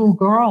wasn't a little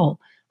girl.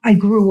 I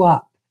grew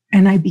up.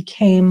 And I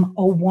became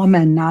a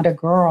woman, not a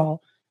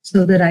girl,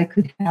 so that I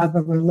could have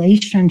a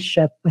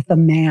relationship with a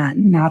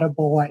man, not a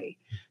boy.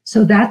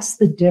 So that's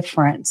the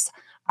difference.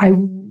 I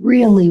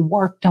really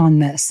worked on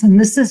this. And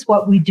this is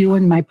what we do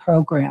in my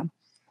program.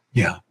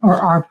 Yeah. Or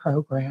our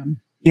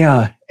program.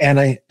 Yeah. And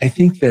I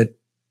think that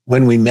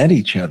when we met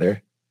each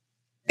other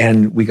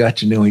and we got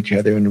to know each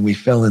other and we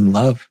fell in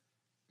love,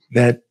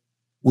 that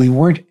we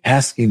weren't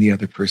asking the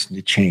other person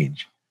to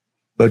change.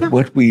 But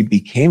what we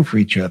became for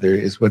each other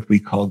is what we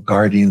call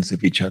guardians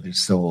of each other's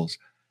souls.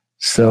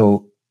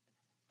 So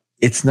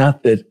it's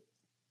not that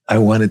I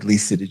wanted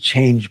Lisa to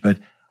change, but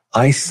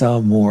I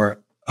saw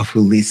more of who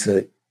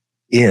Lisa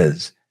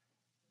is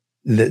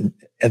than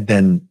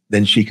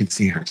she could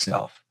see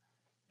herself.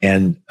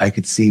 And I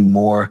could see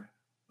more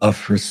of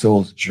her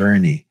soul's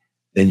journey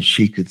than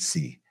she could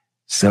see.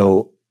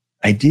 So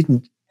I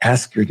didn't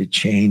ask her to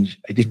change.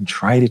 I didn't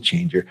try to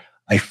change her.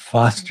 I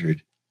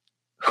fostered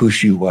who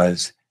she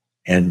was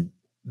and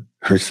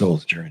her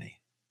soul's journey.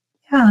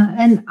 Yeah.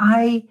 And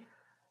I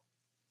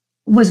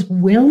was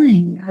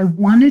willing. I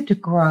wanted to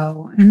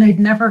grow. And I'd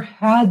never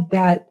had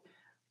that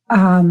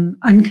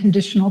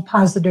unconditional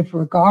positive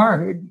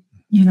regard,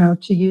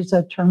 to use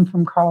a term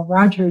from Carl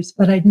Rogers,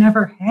 but I'd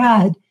never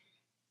had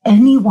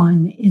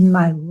anyone in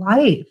my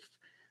life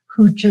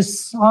who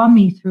just saw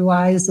me through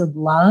eyes of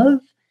love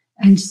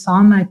and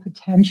saw my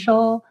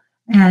potential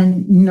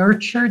and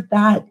nurtured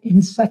that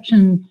in such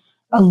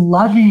a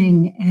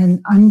loving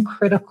and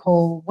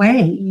uncritical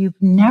way.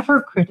 You've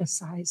never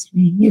criticized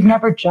me. You've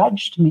never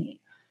judged me.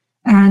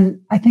 And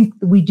I think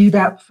we do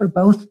that for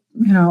both,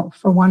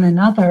 for one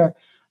another.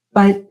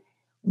 But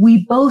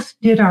we both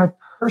did our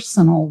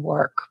personal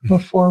work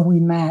before we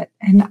met.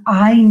 And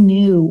I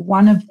knew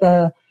one of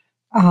the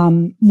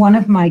one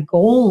of my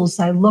goals,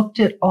 I looked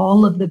at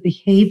all of the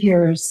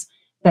behaviors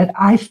that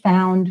I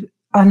found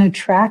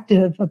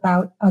unattractive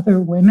about other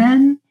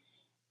women.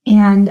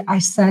 And I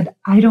said,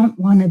 I don't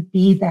want to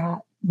be that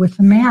with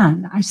a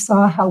man. I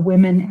saw how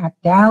women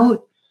act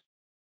out,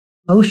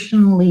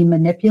 emotionally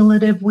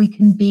manipulative we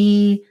can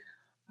be,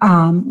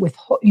 with,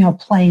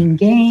 playing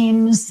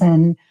games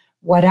and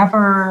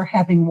whatever,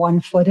 having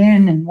one foot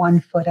in and one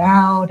foot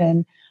out.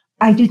 And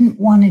I didn't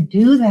want to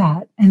do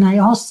that. And I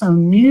also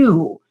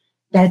knew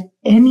that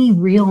any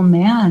real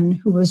man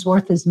who was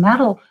worth his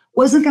mettle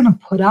wasn't going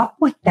to put up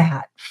with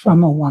that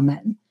from a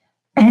woman.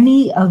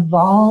 Any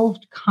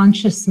evolved,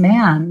 conscious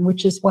man,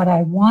 which is what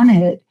I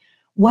wanted,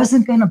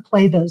 wasn't going to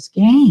play those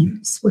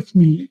games with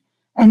me.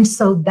 And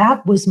so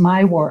that was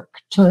my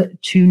work, to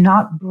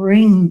not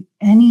bring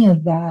any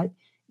of that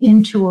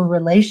into a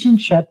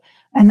relationship.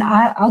 And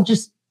I'll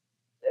just,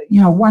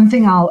 one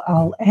thing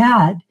I'll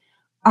add,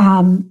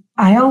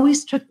 I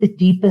always took the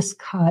deepest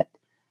cut.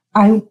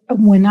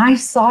 When I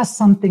saw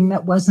something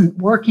that wasn't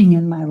working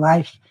in my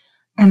life,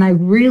 and I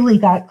really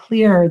got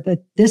clear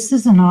that this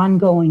is an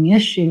ongoing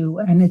issue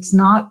and it's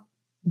not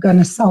going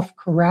to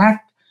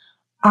self-correct,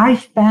 I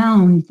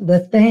found the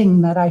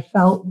thing that I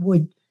felt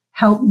would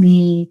help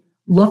me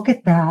look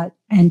at that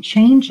and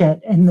change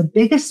it. And the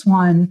biggest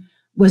one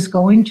was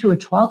going to a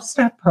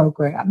 12-step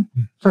program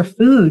for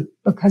food,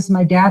 because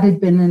my dad had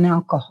been an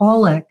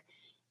alcoholic.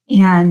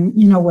 And,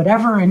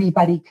 whatever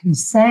anybody can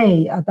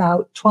say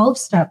about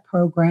 12-step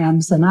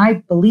programs,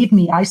 and believe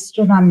me, I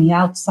stood on the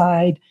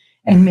outside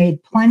and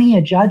made plenty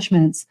of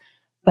judgments,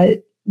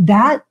 but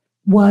that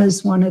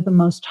was one of the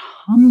most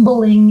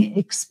humbling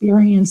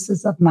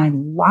experiences of my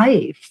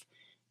life,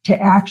 to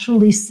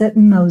actually sit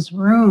in those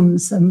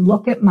rooms and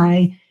look at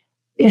my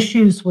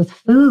issues with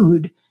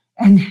food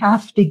and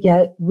have to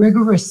get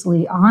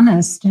rigorously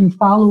honest and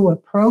follow a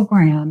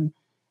program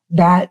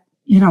that,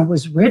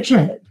 was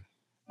rigid.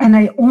 And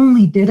I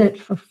only did it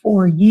for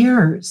 4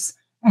 years.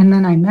 And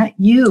then I met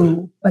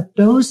you, but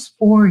those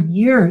 4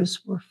 years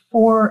were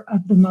 4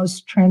 of the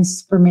most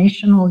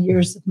transformational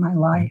years of my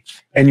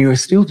life. And you were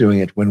still doing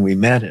it when we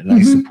met, and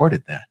I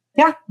supported that.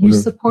 Yeah, you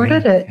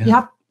supported it. Yeah.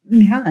 Yep.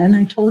 Yeah. And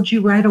I told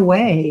you right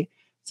away.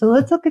 So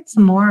let's look at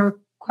some more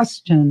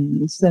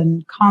questions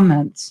and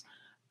comments.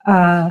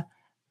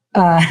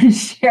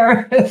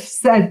 Sheriff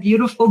said,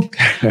 beautiful.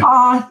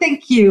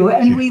 Thank you.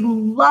 And we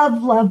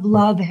love, love,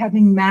 love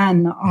having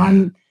men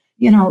on,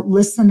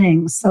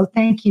 listening. So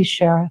thank you,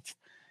 Sheriff.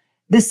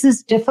 This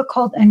is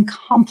difficult and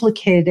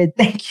complicated.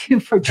 Thank you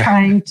for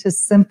trying to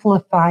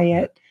simplify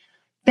it.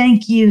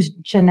 Thank you,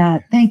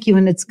 Jeanette. Thank you.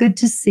 And it's good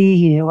to see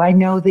you. I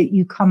know that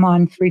you come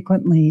on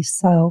frequently.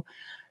 So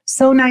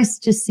nice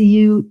to see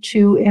you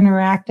two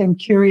interact. I'm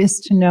curious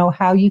to know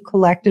how you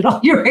collected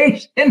all your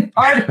Asian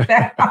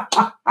artifacts.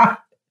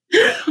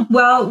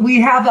 Well,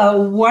 we have a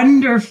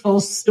wonderful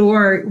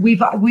store.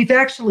 We've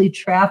actually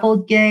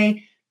traveled,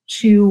 Gay,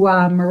 to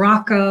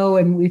Morocco,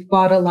 and we've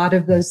bought a lot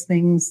of those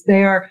things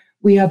there.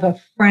 We have a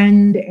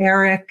friend,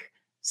 Eric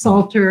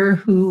Salter,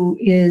 who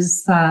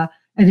is an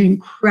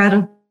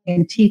incredible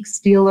antique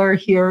dealer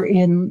here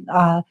in...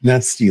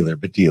 Not stealer,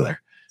 but dealer.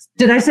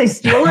 Did I say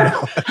stealer?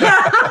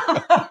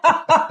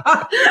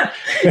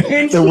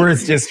 The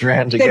words just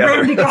ran together. They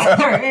ran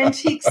together.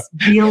 Antiques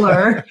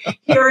dealer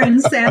here in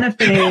Santa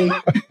Fe.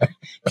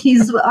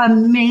 He's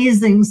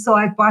amazing. So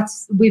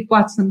we've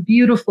bought some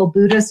beautiful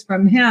Buddhas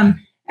from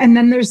him. And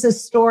then there's a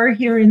store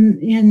here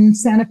in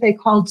Santa Fe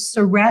called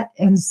Surrett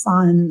and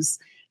Sons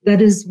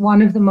that is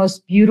one of the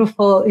most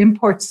beautiful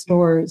import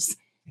stores.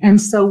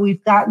 And so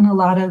we've gotten a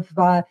lot of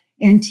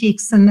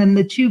antiques. And then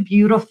the 2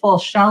 beautiful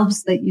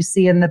shelves that you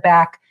see in the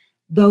back,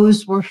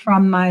 those were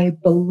from my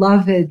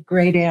beloved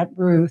great Aunt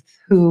Ruth,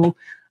 who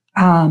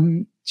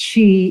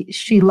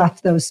she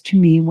left those to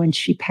me when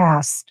she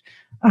passed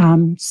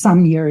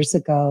some years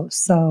ago.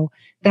 So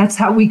that's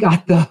how we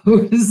got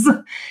those.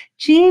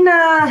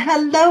 Gina,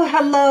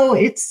 hello.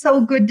 It's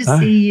so good to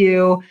see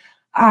you.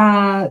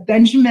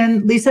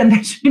 Benjamin, Lisa and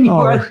Benjamin, you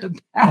are the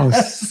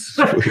best.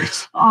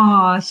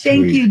 Oh, sweet.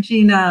 Thank you,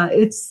 Gina.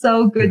 It's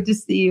so good to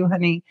see you,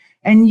 honey.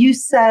 And you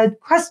said,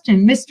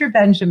 question, Mr.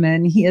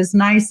 Benjamin, he is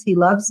nice. He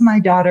loves my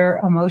daughter,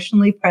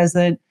 emotionally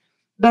present,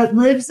 but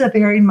lives a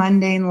very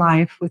mundane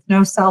life with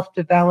no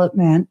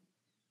self-development,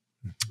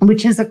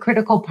 which is a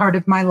critical part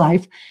of my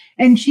life.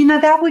 And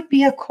Gina, that would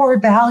be a core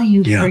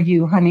value for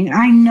you, honey.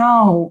 I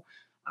know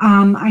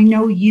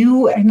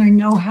you, and I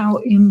know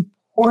how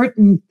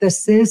important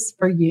this is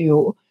for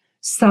you.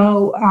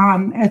 So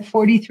at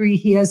 43,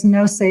 he has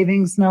no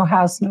savings, no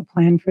house, no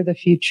plan for the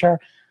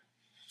future.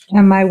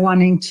 Am I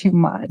wanting too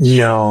much?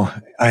 No,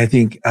 I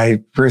think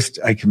I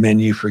commend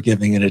you for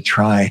giving it a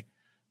try.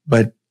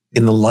 But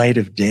in the light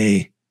of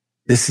day,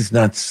 this is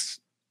not,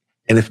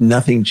 and if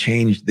nothing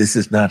changed, this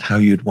is not how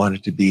you'd want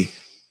it to be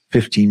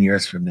 15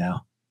 years from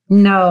now.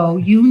 No,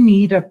 you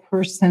need a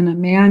person, a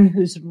man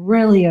who's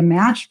really a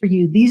match for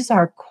you. These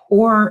are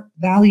core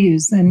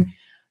values. And,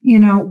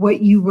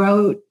 what you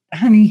wrote,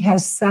 honey,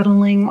 has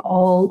settling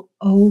all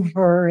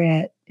over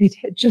it.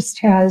 It just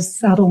has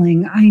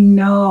settling. I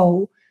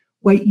know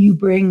what you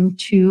bring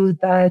to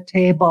the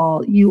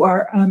table. You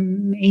are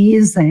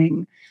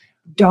amazing.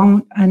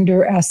 Don't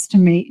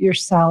underestimate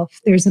yourself.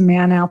 There's a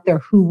man out there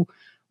who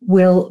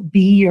will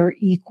be your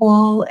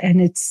equal,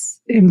 and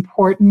it's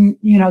important.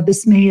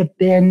 This may have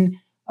been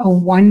a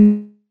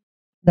one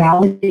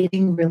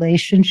validating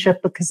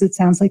relationship because it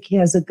sounds like he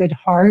has a good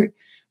heart,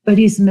 but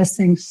he's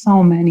missing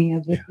so many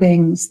of the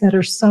things that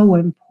are so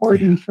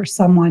important for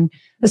someone,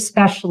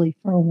 especially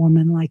for a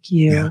woman like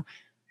you. Yeah.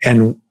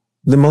 And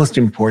the most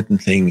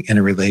important thing in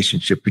a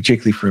relationship,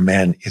 particularly for a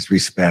man, is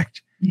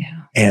respect.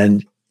 Yeah.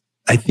 And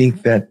I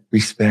think that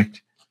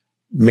respect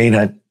may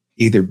not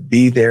either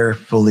be there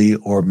fully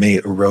or may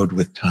erode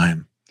with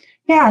time.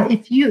 Yeah.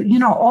 If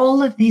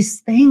all of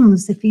these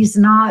things, if he's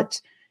not,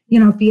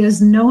 if he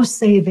has no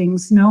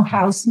savings, no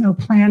house, no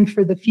plan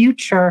for the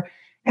future,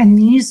 and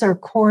these are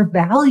core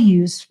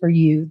values for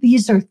you,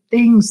 these are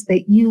things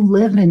that you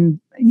live and,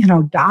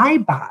 die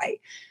by,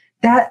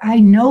 that I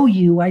know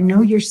you, I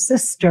know your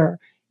sister,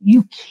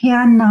 you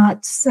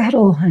cannot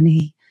settle,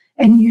 honey,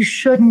 and you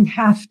shouldn't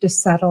have to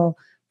settle.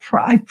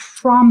 I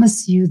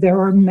promise you there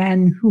are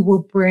men who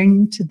will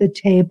bring to the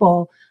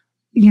table,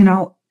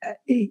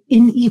 in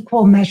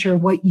equal measure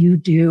what you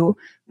do,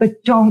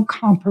 but don't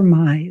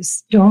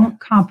compromise. Don't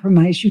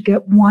compromise. You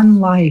get one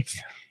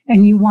life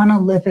and you want to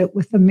live it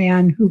with a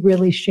man who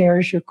really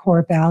shares your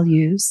core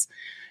values.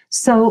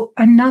 So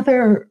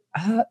another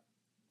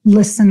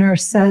listener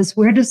says,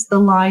 where does the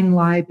line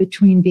lie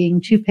between being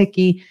too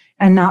picky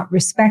and not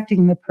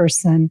respecting the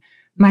person?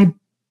 My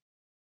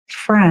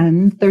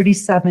friend,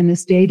 37,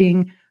 is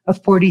dating a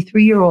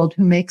 43-year-old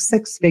who makes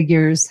six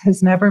figures,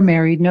 has never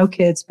married, no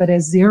kids, but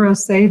has zero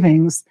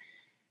savings,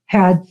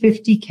 had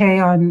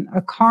 $50K on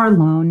a car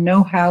loan,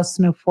 no house,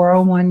 no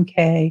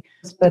 401k,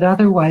 but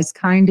otherwise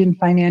kind and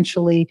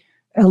financially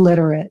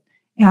illiterate.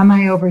 Am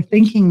I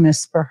overthinking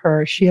this for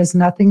her? She has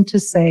nothing to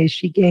say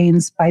she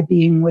gains by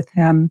being with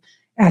him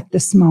at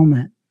this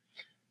moment.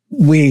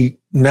 We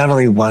not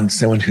only want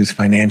someone who's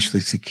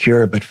financially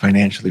secure, but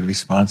financially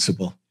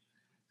responsible.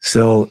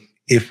 So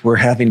if we're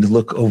having to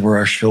look over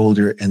our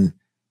shoulder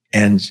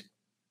and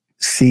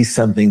see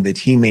something that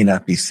he may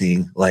not be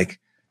seeing, like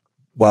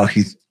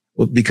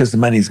because the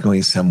money's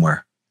going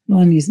somewhere. Well,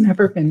 and he's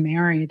never been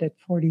married at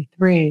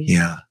 43.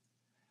 Yeah.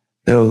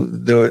 Though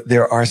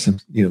there are some,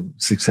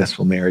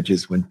 successful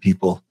marriages when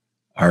people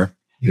are,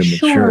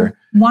 mature. Sure.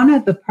 One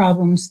of the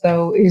problems,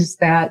 though, is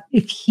that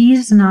if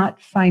he's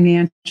not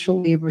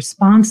financially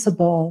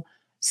responsible,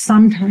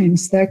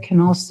 sometimes that can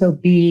also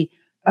be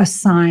a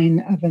sign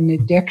of an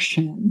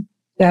addiction.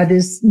 That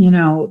is,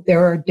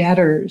 there are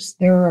debtors.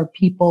 There are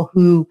people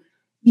who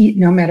eat,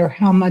 no matter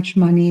how much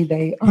money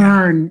they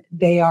earn,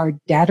 they are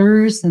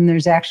debtors. And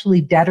there's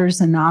actually Debtors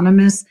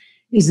Anonymous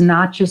is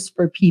not just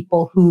for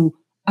people who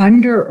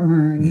under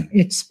earn,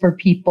 it's for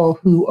people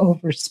who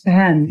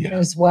overspend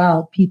as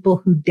well, people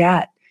who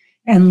debt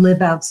and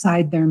live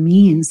outside their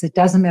means. It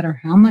doesn't matter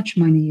how much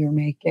money you're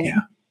making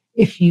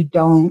if you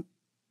don't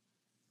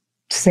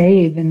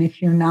save and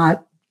if you're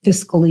not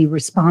fiscally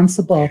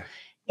responsible.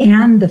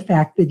 And the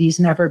fact that he's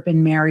never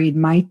been married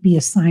might be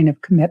a sign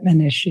of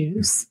commitment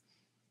issues.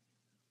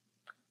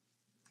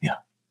 Yeah.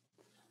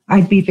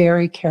 I'd be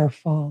very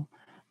careful.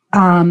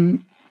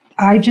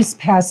 I just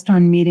passed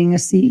on meeting a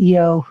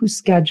CEO whose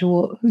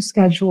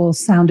schedule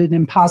sounded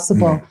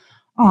impossible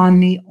on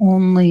the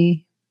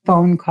only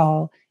phone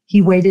call.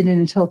 He waited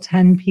until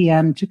 10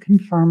 p.m. to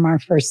confirm our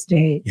first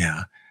date.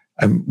 Yeah.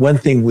 One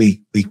thing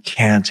we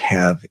can't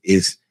have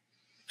is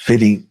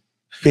fitting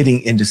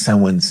into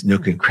someone's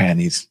nook and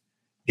crannies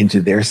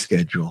into their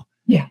schedule.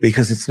 Yeah.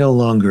 Because it's no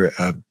longer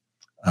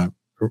an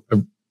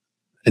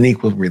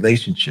equal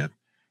relationship.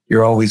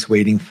 You're always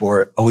waiting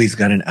for, he's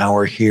got an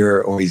hour here,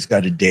 or he's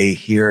got a day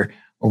here,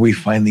 or we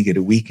finally get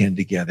a weekend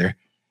together.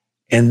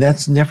 And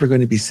that's never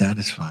going to be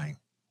satisfying.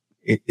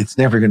 It's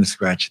never going to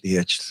scratch the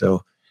itch.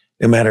 So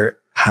no matter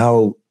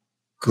how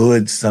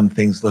good some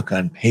things look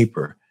on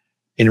paper,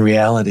 in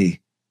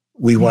reality,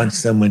 we want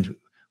someone.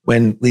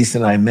 When Lisa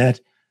and I met,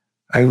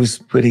 I was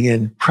putting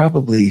in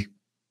probably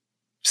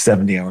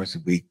 70 hours a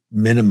week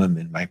minimum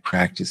in my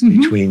practice,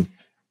 between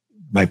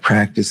my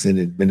practice and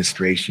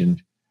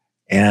administration.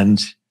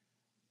 And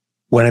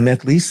when I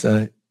met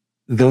Lisa,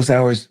 those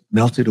hours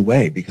melted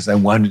away because I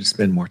wanted to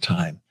spend more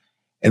time.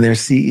 And there are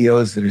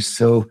CEOs that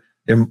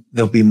are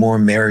they'll be more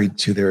married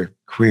to their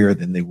career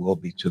than they will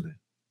be to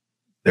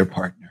their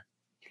partner.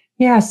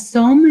 Yeah,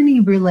 so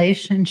many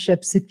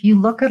relationships. If you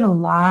look at a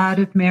lot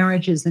of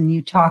marriages and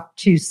you talk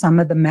to some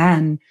of the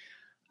men,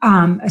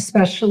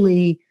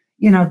 especially,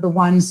 the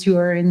ones who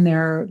are in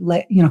their,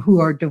 who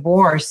are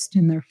divorced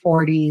in their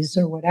 40s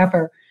or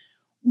whatever,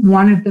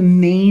 one of the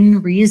main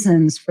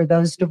reasons for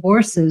those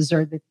divorces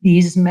are that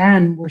these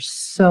men were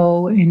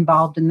so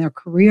involved in their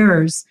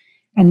careers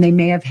and they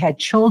may have had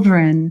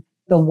children.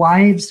 The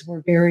wives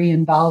were very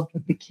involved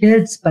with the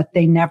kids, but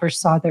they never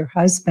saw their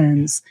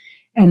husbands.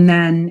 And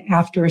then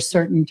after a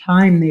certain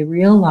time, they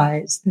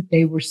realized that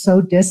they were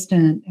so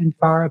distant and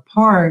far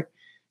apart.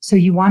 So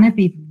you want to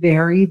be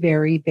very,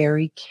 very,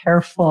 very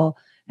careful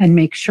and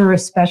make sure,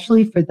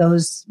 especially for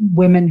those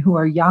women who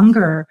are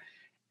younger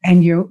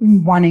and you're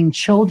wanting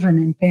children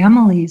and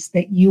families,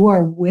 that you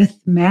are with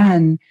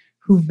men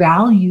who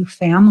value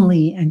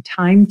family and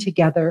time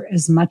together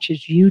as much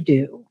as you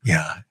do.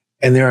 Yeah.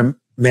 And there are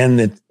men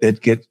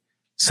that get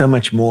so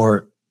much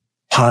more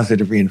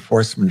positive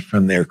reinforcement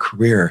from their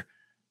career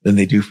than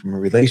they do from a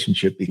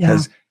relationship,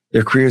 because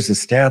their career is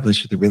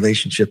established, the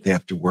relationship they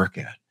have to work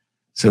at.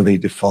 So they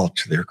default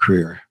to their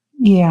career.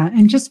 Yeah.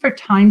 And just for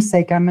time's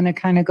sake, I'm going to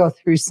kind of go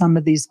through some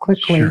of these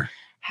quickly. Sure.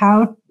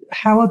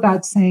 How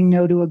about saying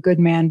no to a good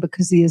man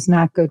because he is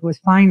not good with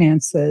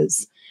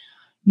finances?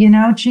 You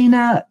know,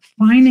 Gina,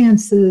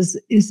 finances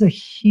is a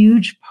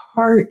huge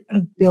part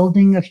of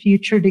building a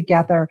future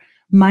together.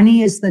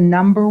 Money is the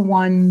number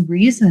one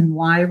reason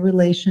why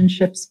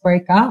relationships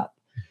break up.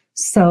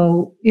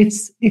 So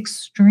it's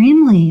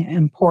extremely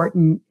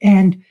important.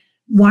 And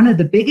one of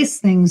the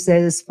biggest things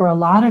is, for a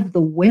lot of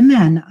the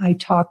women I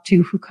talk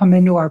to who come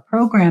into our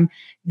program,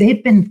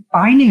 they've been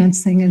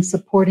financing and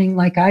supporting,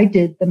 like I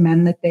did, the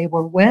men that they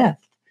were with.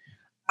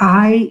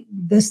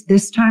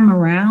 This time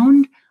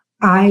around,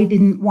 I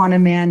didn't want a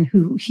man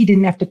who he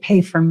didn't have to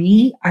pay for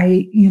me.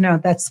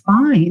 That's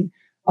fine.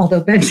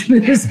 Although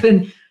Benjamin has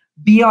been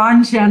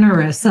beyond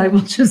generous, I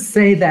will just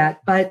say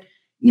that. But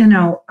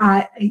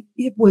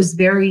it was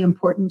very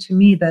important to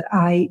me that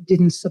I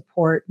didn't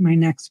support my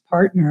next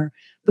partner,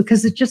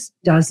 because it just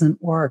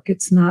doesn't work.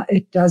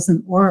 It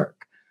doesn't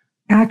work.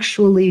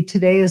 Actually,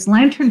 today is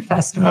Lantern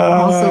Festival,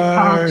 also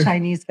called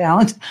Chinese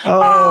Valentine.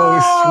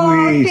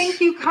 Sweet. Thank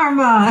you,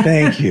 Karma.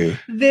 Thank you.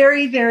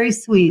 Very, very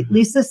sweet.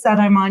 Lisa said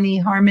I'm on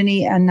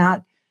eHarmony and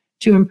not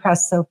too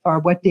impressed so far.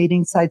 What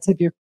dating sites have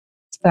you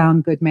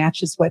found good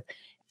matches with?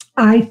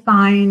 I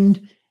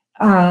find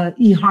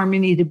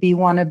eHarmony to be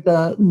one of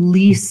the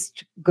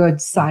least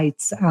good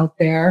sites out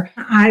there.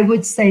 I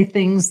would say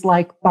things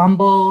like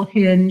Bumble,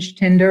 Hinge,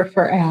 Tinder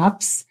for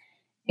apps.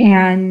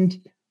 And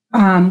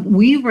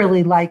we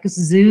really like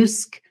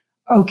Zoosk,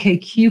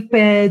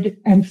 OkCupid.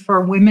 And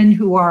for women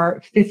who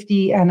are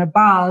 50 and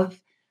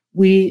above,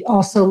 we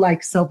also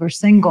like Silver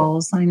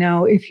Singles. I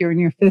know if you're in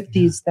your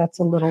 50s, that's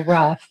a little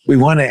rough. We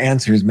want to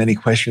answer as many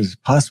questions as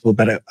possible,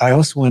 but I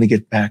also want to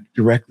get back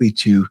directly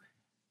to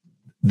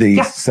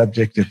the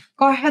subject of.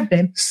 Go ahead,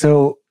 babe.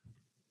 So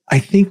I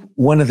think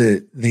one of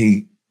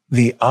the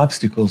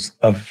obstacles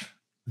of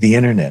the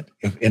internet,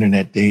 of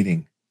internet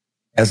dating,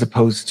 as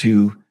opposed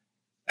to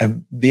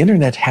the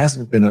internet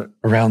hasn't been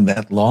around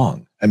that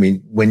long. I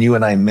mean, when you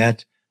and I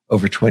met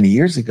over 20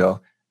 years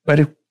ago,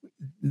 but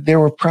there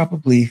were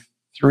probably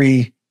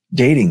 3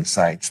 dating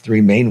sites, 3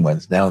 main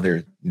ones. Now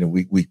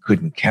we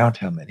couldn't count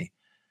how many.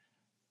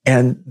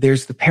 And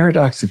there's the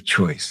paradox of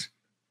choice,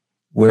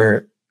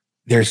 where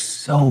there's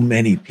so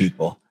many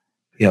people,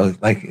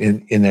 like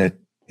in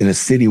a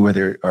city where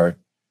there are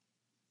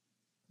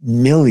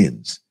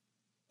millions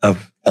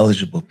of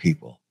eligible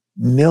people,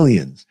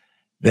 millions,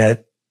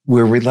 that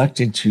we're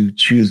reluctant to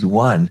choose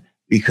one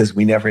because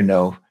we never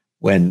know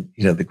when,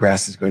 the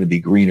grass is going to be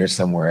greener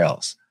somewhere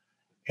else.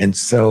 And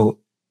so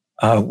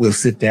we'll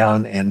sit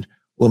down and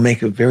we'll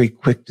make a very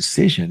quick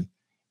decision,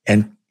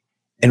 and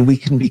we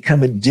can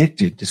become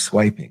addicted to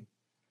swiping,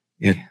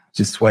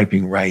 to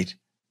swiping right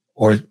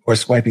or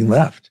swiping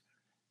left,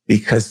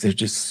 because there's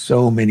just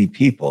so many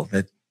people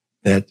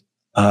that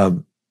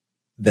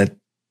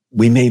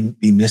we may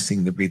be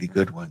missing the really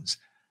good ones,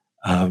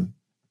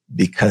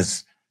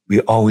 because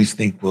we always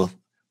think,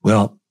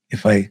 well,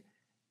 if I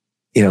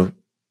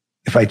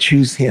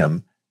choose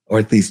him, or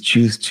at least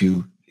choose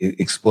to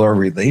explore a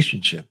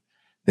relationship,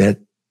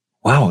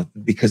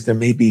 because there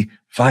may be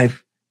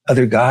 5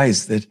 other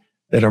guys that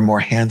are more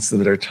handsome,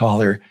 that are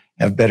taller,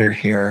 have better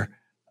hair,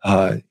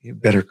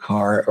 better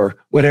car, or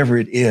whatever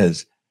it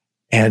is.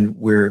 And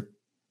we're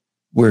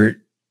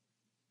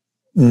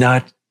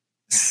not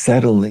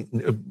settling.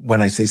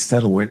 When I say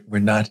settle, we're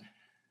not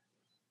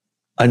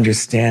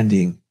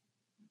understanding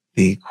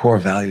the core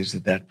values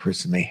that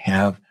person may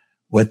have,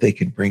 what they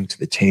could bring to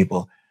the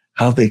table,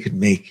 how they could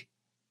make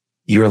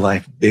your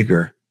life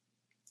bigger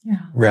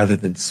rather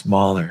than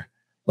smaller.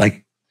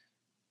 Like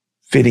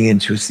fitting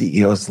into a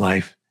CEO's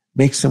life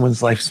makes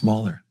someone's life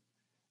smaller.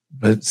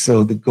 But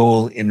so the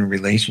goal in a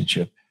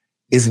relationship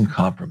isn't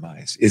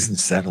compromise, isn't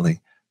settling,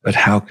 but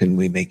how can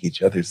we make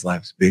each other's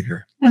lives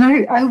bigger?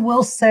 And I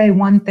will say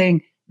one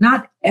thing,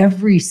 not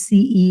every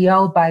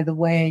CEO, by the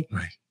way,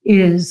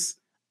 is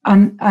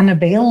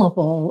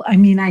unavailable. I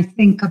mean, I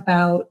think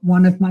about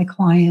one of my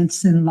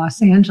clients in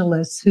Los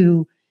Angeles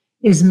who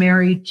is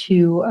married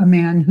to a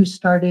man who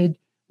started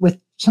with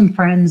some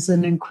friends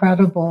an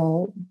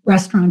incredible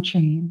restaurant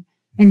chain.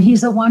 And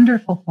he's a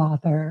wonderful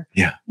father.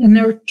 Yeah. And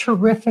they're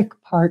terrific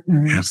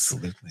partners.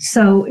 Absolutely.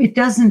 So it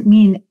doesn't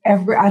mean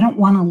I don't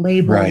want to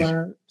label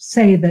or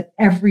say that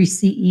every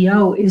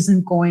CEO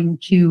isn't going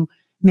to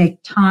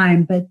make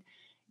time, but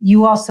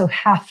you also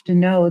have to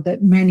know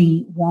that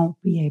many won't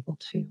be able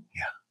to.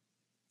 Yeah.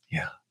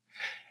 Yeah.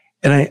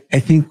 And I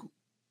think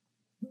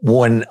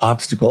one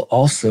obstacle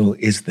also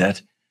is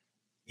that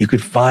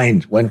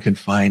one could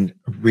find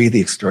a really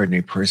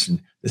extraordinary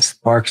person the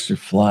sparks are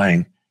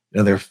flying.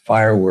 They're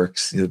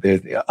fireworks.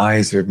 The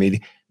eyes are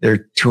meeting.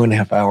 They're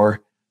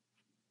 2.5-hour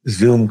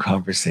Zoom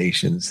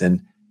conversations,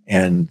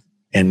 and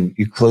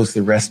you close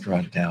the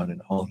restaurant down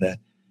and all that.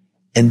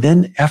 And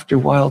then after a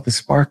while, the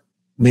spark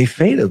may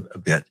fade a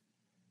bit.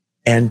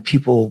 And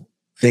people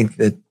think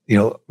that,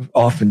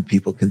 often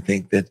people can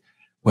think that,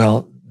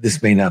 well,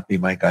 this may not be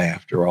my guy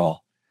after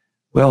all.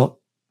 Well,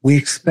 we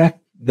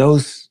expect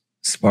those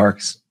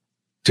sparks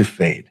to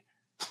fade,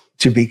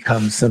 to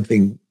become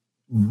something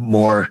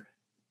more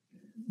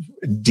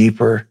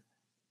deeper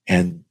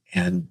and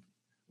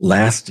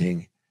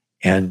lasting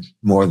and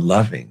more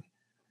loving.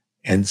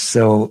 And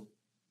so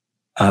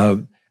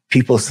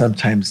people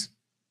sometimes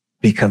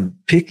become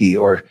picky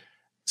or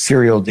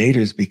serial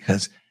daters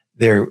because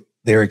they're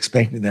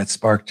expecting that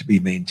spark to be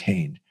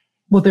maintained.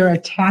 Well, they're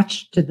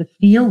attached to the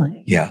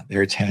feeling. Yeah,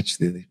 they're attached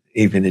to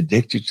even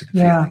addicted to the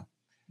feeling.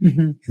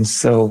 Mm-hmm. And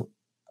so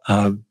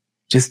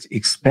just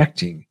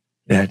expecting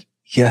that,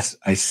 yes,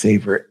 I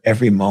savor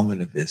every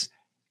moment of this,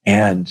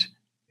 and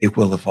it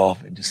will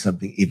evolve into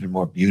something even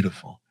more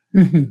beautiful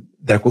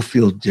that will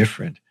feel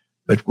different,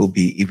 but will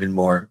be even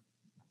more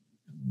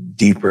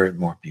deeper and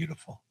more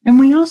beautiful. And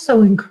we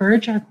also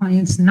encourage our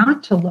clients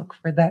not to look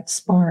for that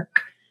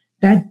spark,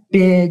 that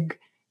big,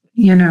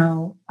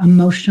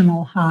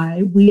 emotional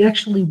high. We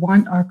actually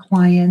want our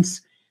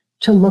clients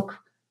to look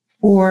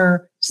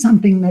for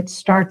something that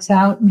starts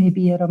out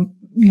maybe at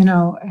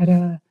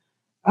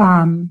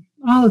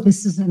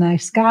this is a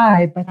nice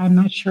guy, but I'm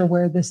not sure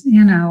where this,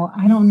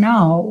 I don't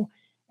know.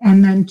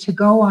 And then to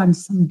go on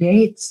some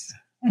dates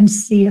and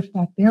see if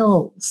that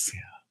builds. Yeah.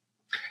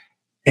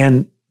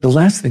 And the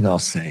last thing I'll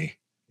say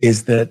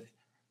is that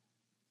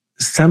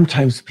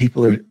sometimes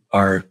people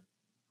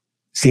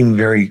seem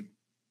very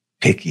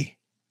picky,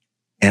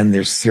 and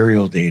they're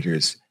serial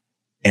daters,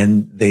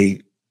 and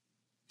they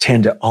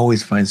tend to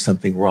always find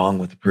something wrong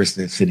with the person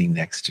they're sitting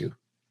next to.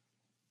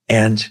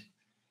 And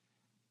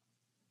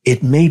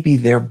it may be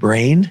their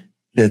brain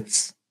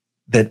that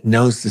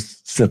knows this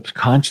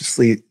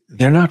subconsciously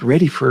they're not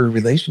ready for a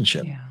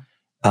relationship.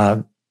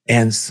 Yeah.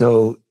 And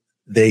so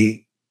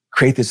they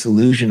create this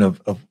illusion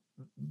of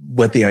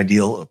what the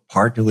ideal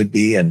partner would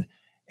be,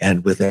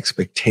 and with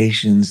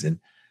expectations and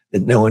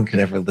that no one could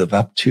ever live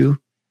up to.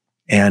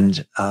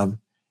 And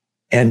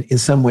in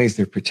some ways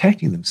they're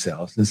protecting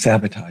themselves and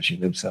sabotaging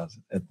themselves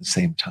at the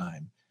same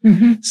time.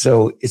 Mm-hmm.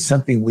 So it's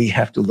something we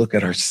have to look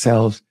at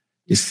ourselves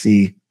to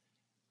see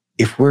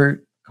if we're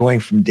going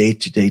from date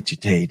to date to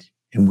date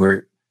and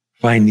we're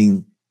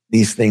finding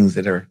these things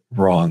that are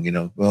wrong,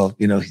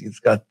 he's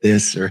got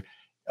this, or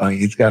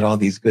he's got all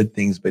these good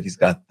things, but he's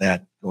got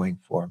that going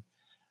for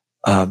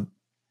him.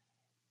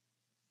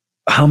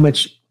 How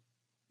much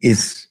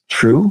is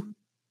true?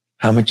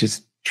 How much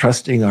is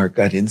trusting our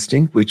gut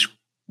instinct, which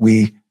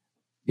we,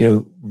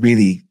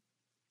 really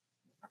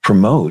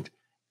promote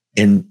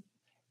in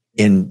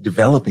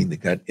developing the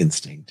gut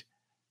instinct,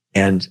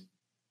 and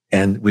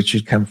which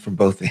should come from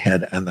both the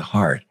head and the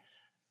heart.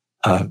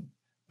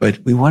 But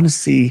we want to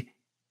see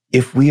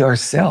if we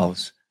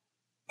ourselves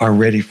are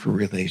ready for a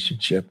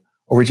relationship,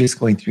 or we're just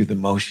going through the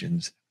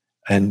motions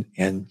and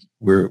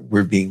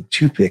we're being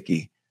too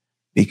picky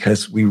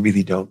because we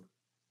really don't,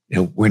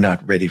 we're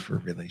not ready for a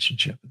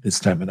relationship at this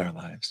time in our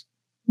lives.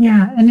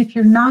 Yeah. And if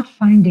you're not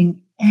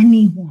finding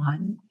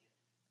anyone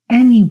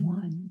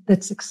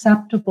that's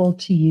acceptable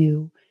to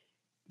you,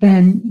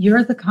 then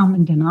you're the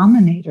common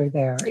denominator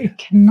there. It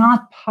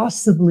cannot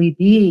possibly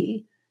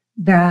be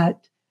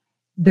that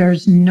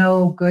there's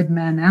no good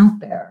men out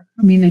there.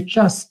 I mean,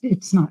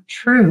 it's not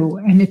true.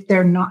 And if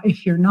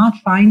you're not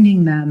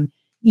finding them,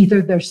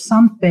 either there's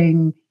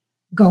something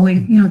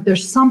going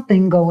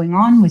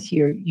on with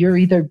you. You're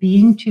either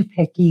being too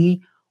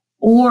picky,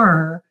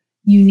 or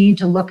you need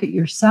to look at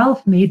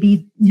yourself.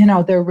 Maybe,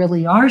 there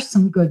really are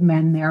some good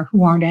men there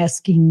who aren't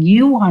asking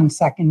you on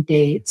second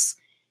dates.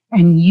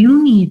 And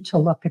you need to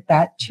look at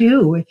that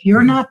too. If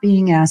you're not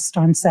being asked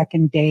on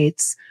second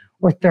dates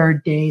or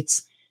third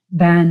dates,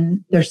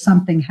 then there's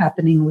something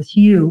happening with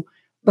you.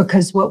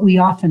 Because what we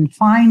often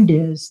find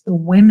is the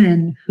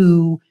women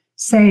who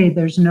say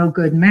there's no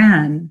good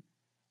men,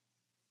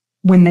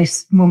 when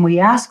we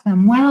ask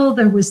them, well,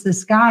 there was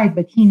this guy,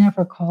 but he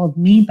never called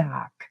me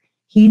back.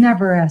 He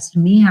never asked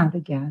me out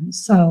again.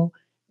 So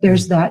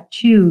there's that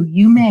too.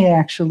 You may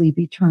actually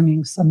be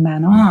turning some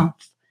men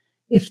off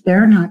if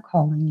they're not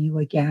calling you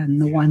again,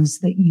 the ones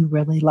that you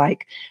really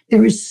like.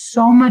 There is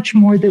so much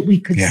more that we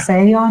could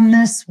say on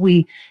this.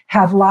 We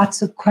have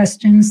lots of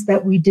questions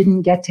that we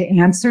didn't get to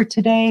answer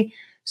today.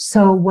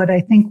 So what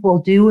I think we'll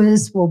do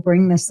is we'll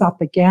bring this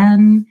up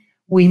again.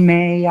 We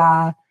may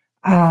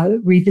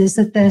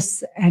revisit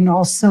this and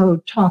also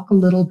talk a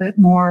little bit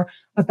more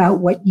about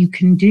what you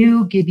can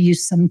do, give you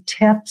some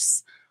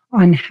tips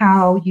on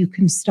how you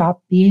can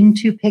stop being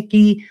too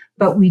picky.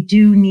 But we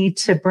do need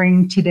to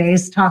bring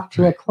today's talk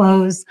to a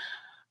close.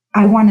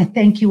 I want to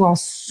thank you all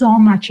so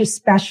much,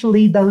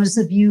 especially those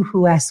of you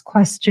who ask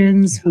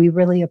questions. We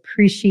really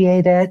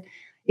appreciate it.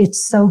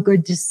 It's so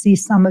good to see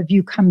some of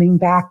you coming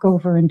back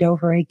over and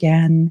over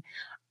again.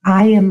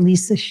 I am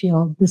Lisa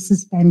Shield. This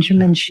is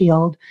Benjamin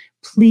Shield.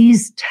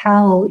 Please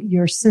tell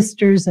your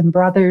sisters and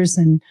brothers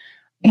and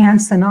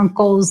aunts and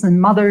uncles and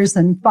mothers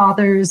and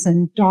fathers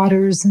and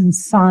daughters and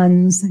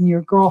sons and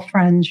your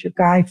girlfriends, your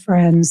guy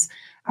friends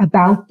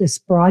about this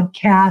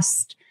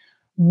broadcast.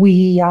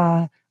 We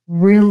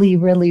really,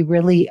 really,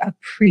 really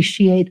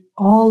appreciate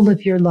all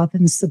of your love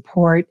and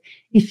support.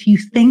 If you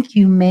think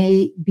you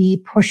may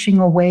be pushing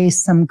away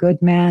some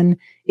good men,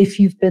 if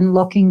you've been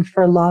looking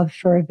for love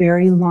for a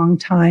very long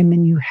time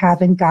and you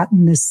haven't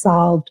gotten this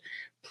solved,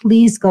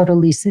 please go to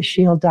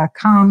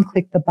lisashield.com,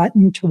 click the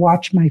button to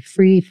watch my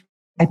free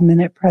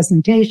 5-minute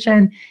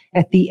presentation.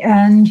 At the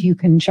end, you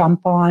can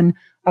jump on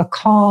a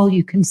call.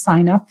 You can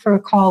sign up for a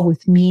call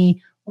with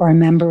me or a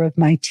member of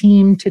my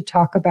team to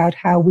talk about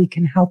how we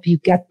can help you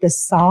get this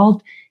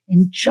solved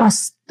in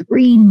just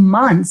 3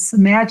 months.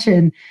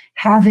 Imagine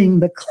having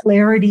the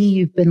clarity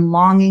you've been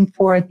longing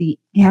for, the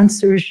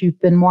answers you've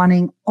been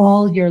wanting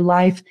all your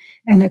life,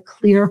 and a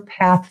clear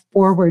path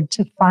forward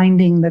to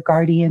finding the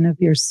guardian of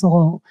your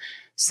soul.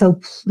 So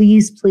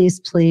please, please,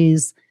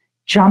 please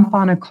jump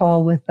on a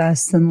call with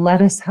us and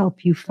let us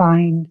help you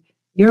find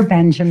your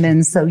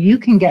Benjamin so you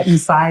can get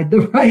inside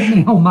the right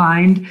male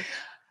mind.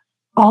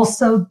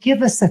 Also,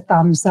 give us a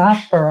thumbs up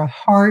or a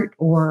heart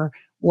or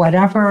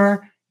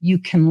whatever. You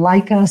can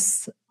like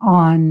us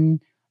on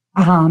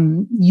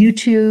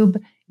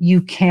YouTube.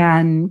 You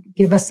can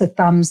give us a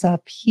thumbs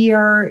up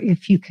here.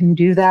 If you can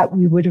do that,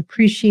 we would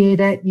appreciate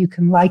it. You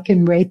can like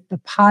and rate the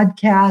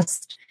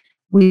podcast.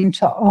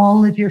 To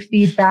all of your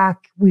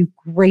feedback, we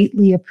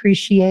greatly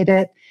appreciate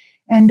it.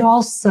 And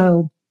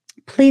also,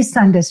 please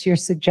send us your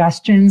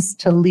suggestions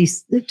to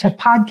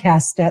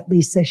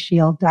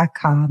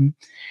podcast@lisashield.com.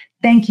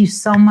 Thank you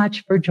so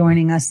much for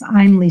joining us.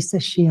 I'm Lisa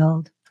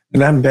Shield.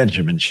 And I'm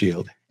Benjamin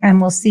Shield. And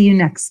we'll see you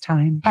next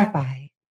time. Bye-bye.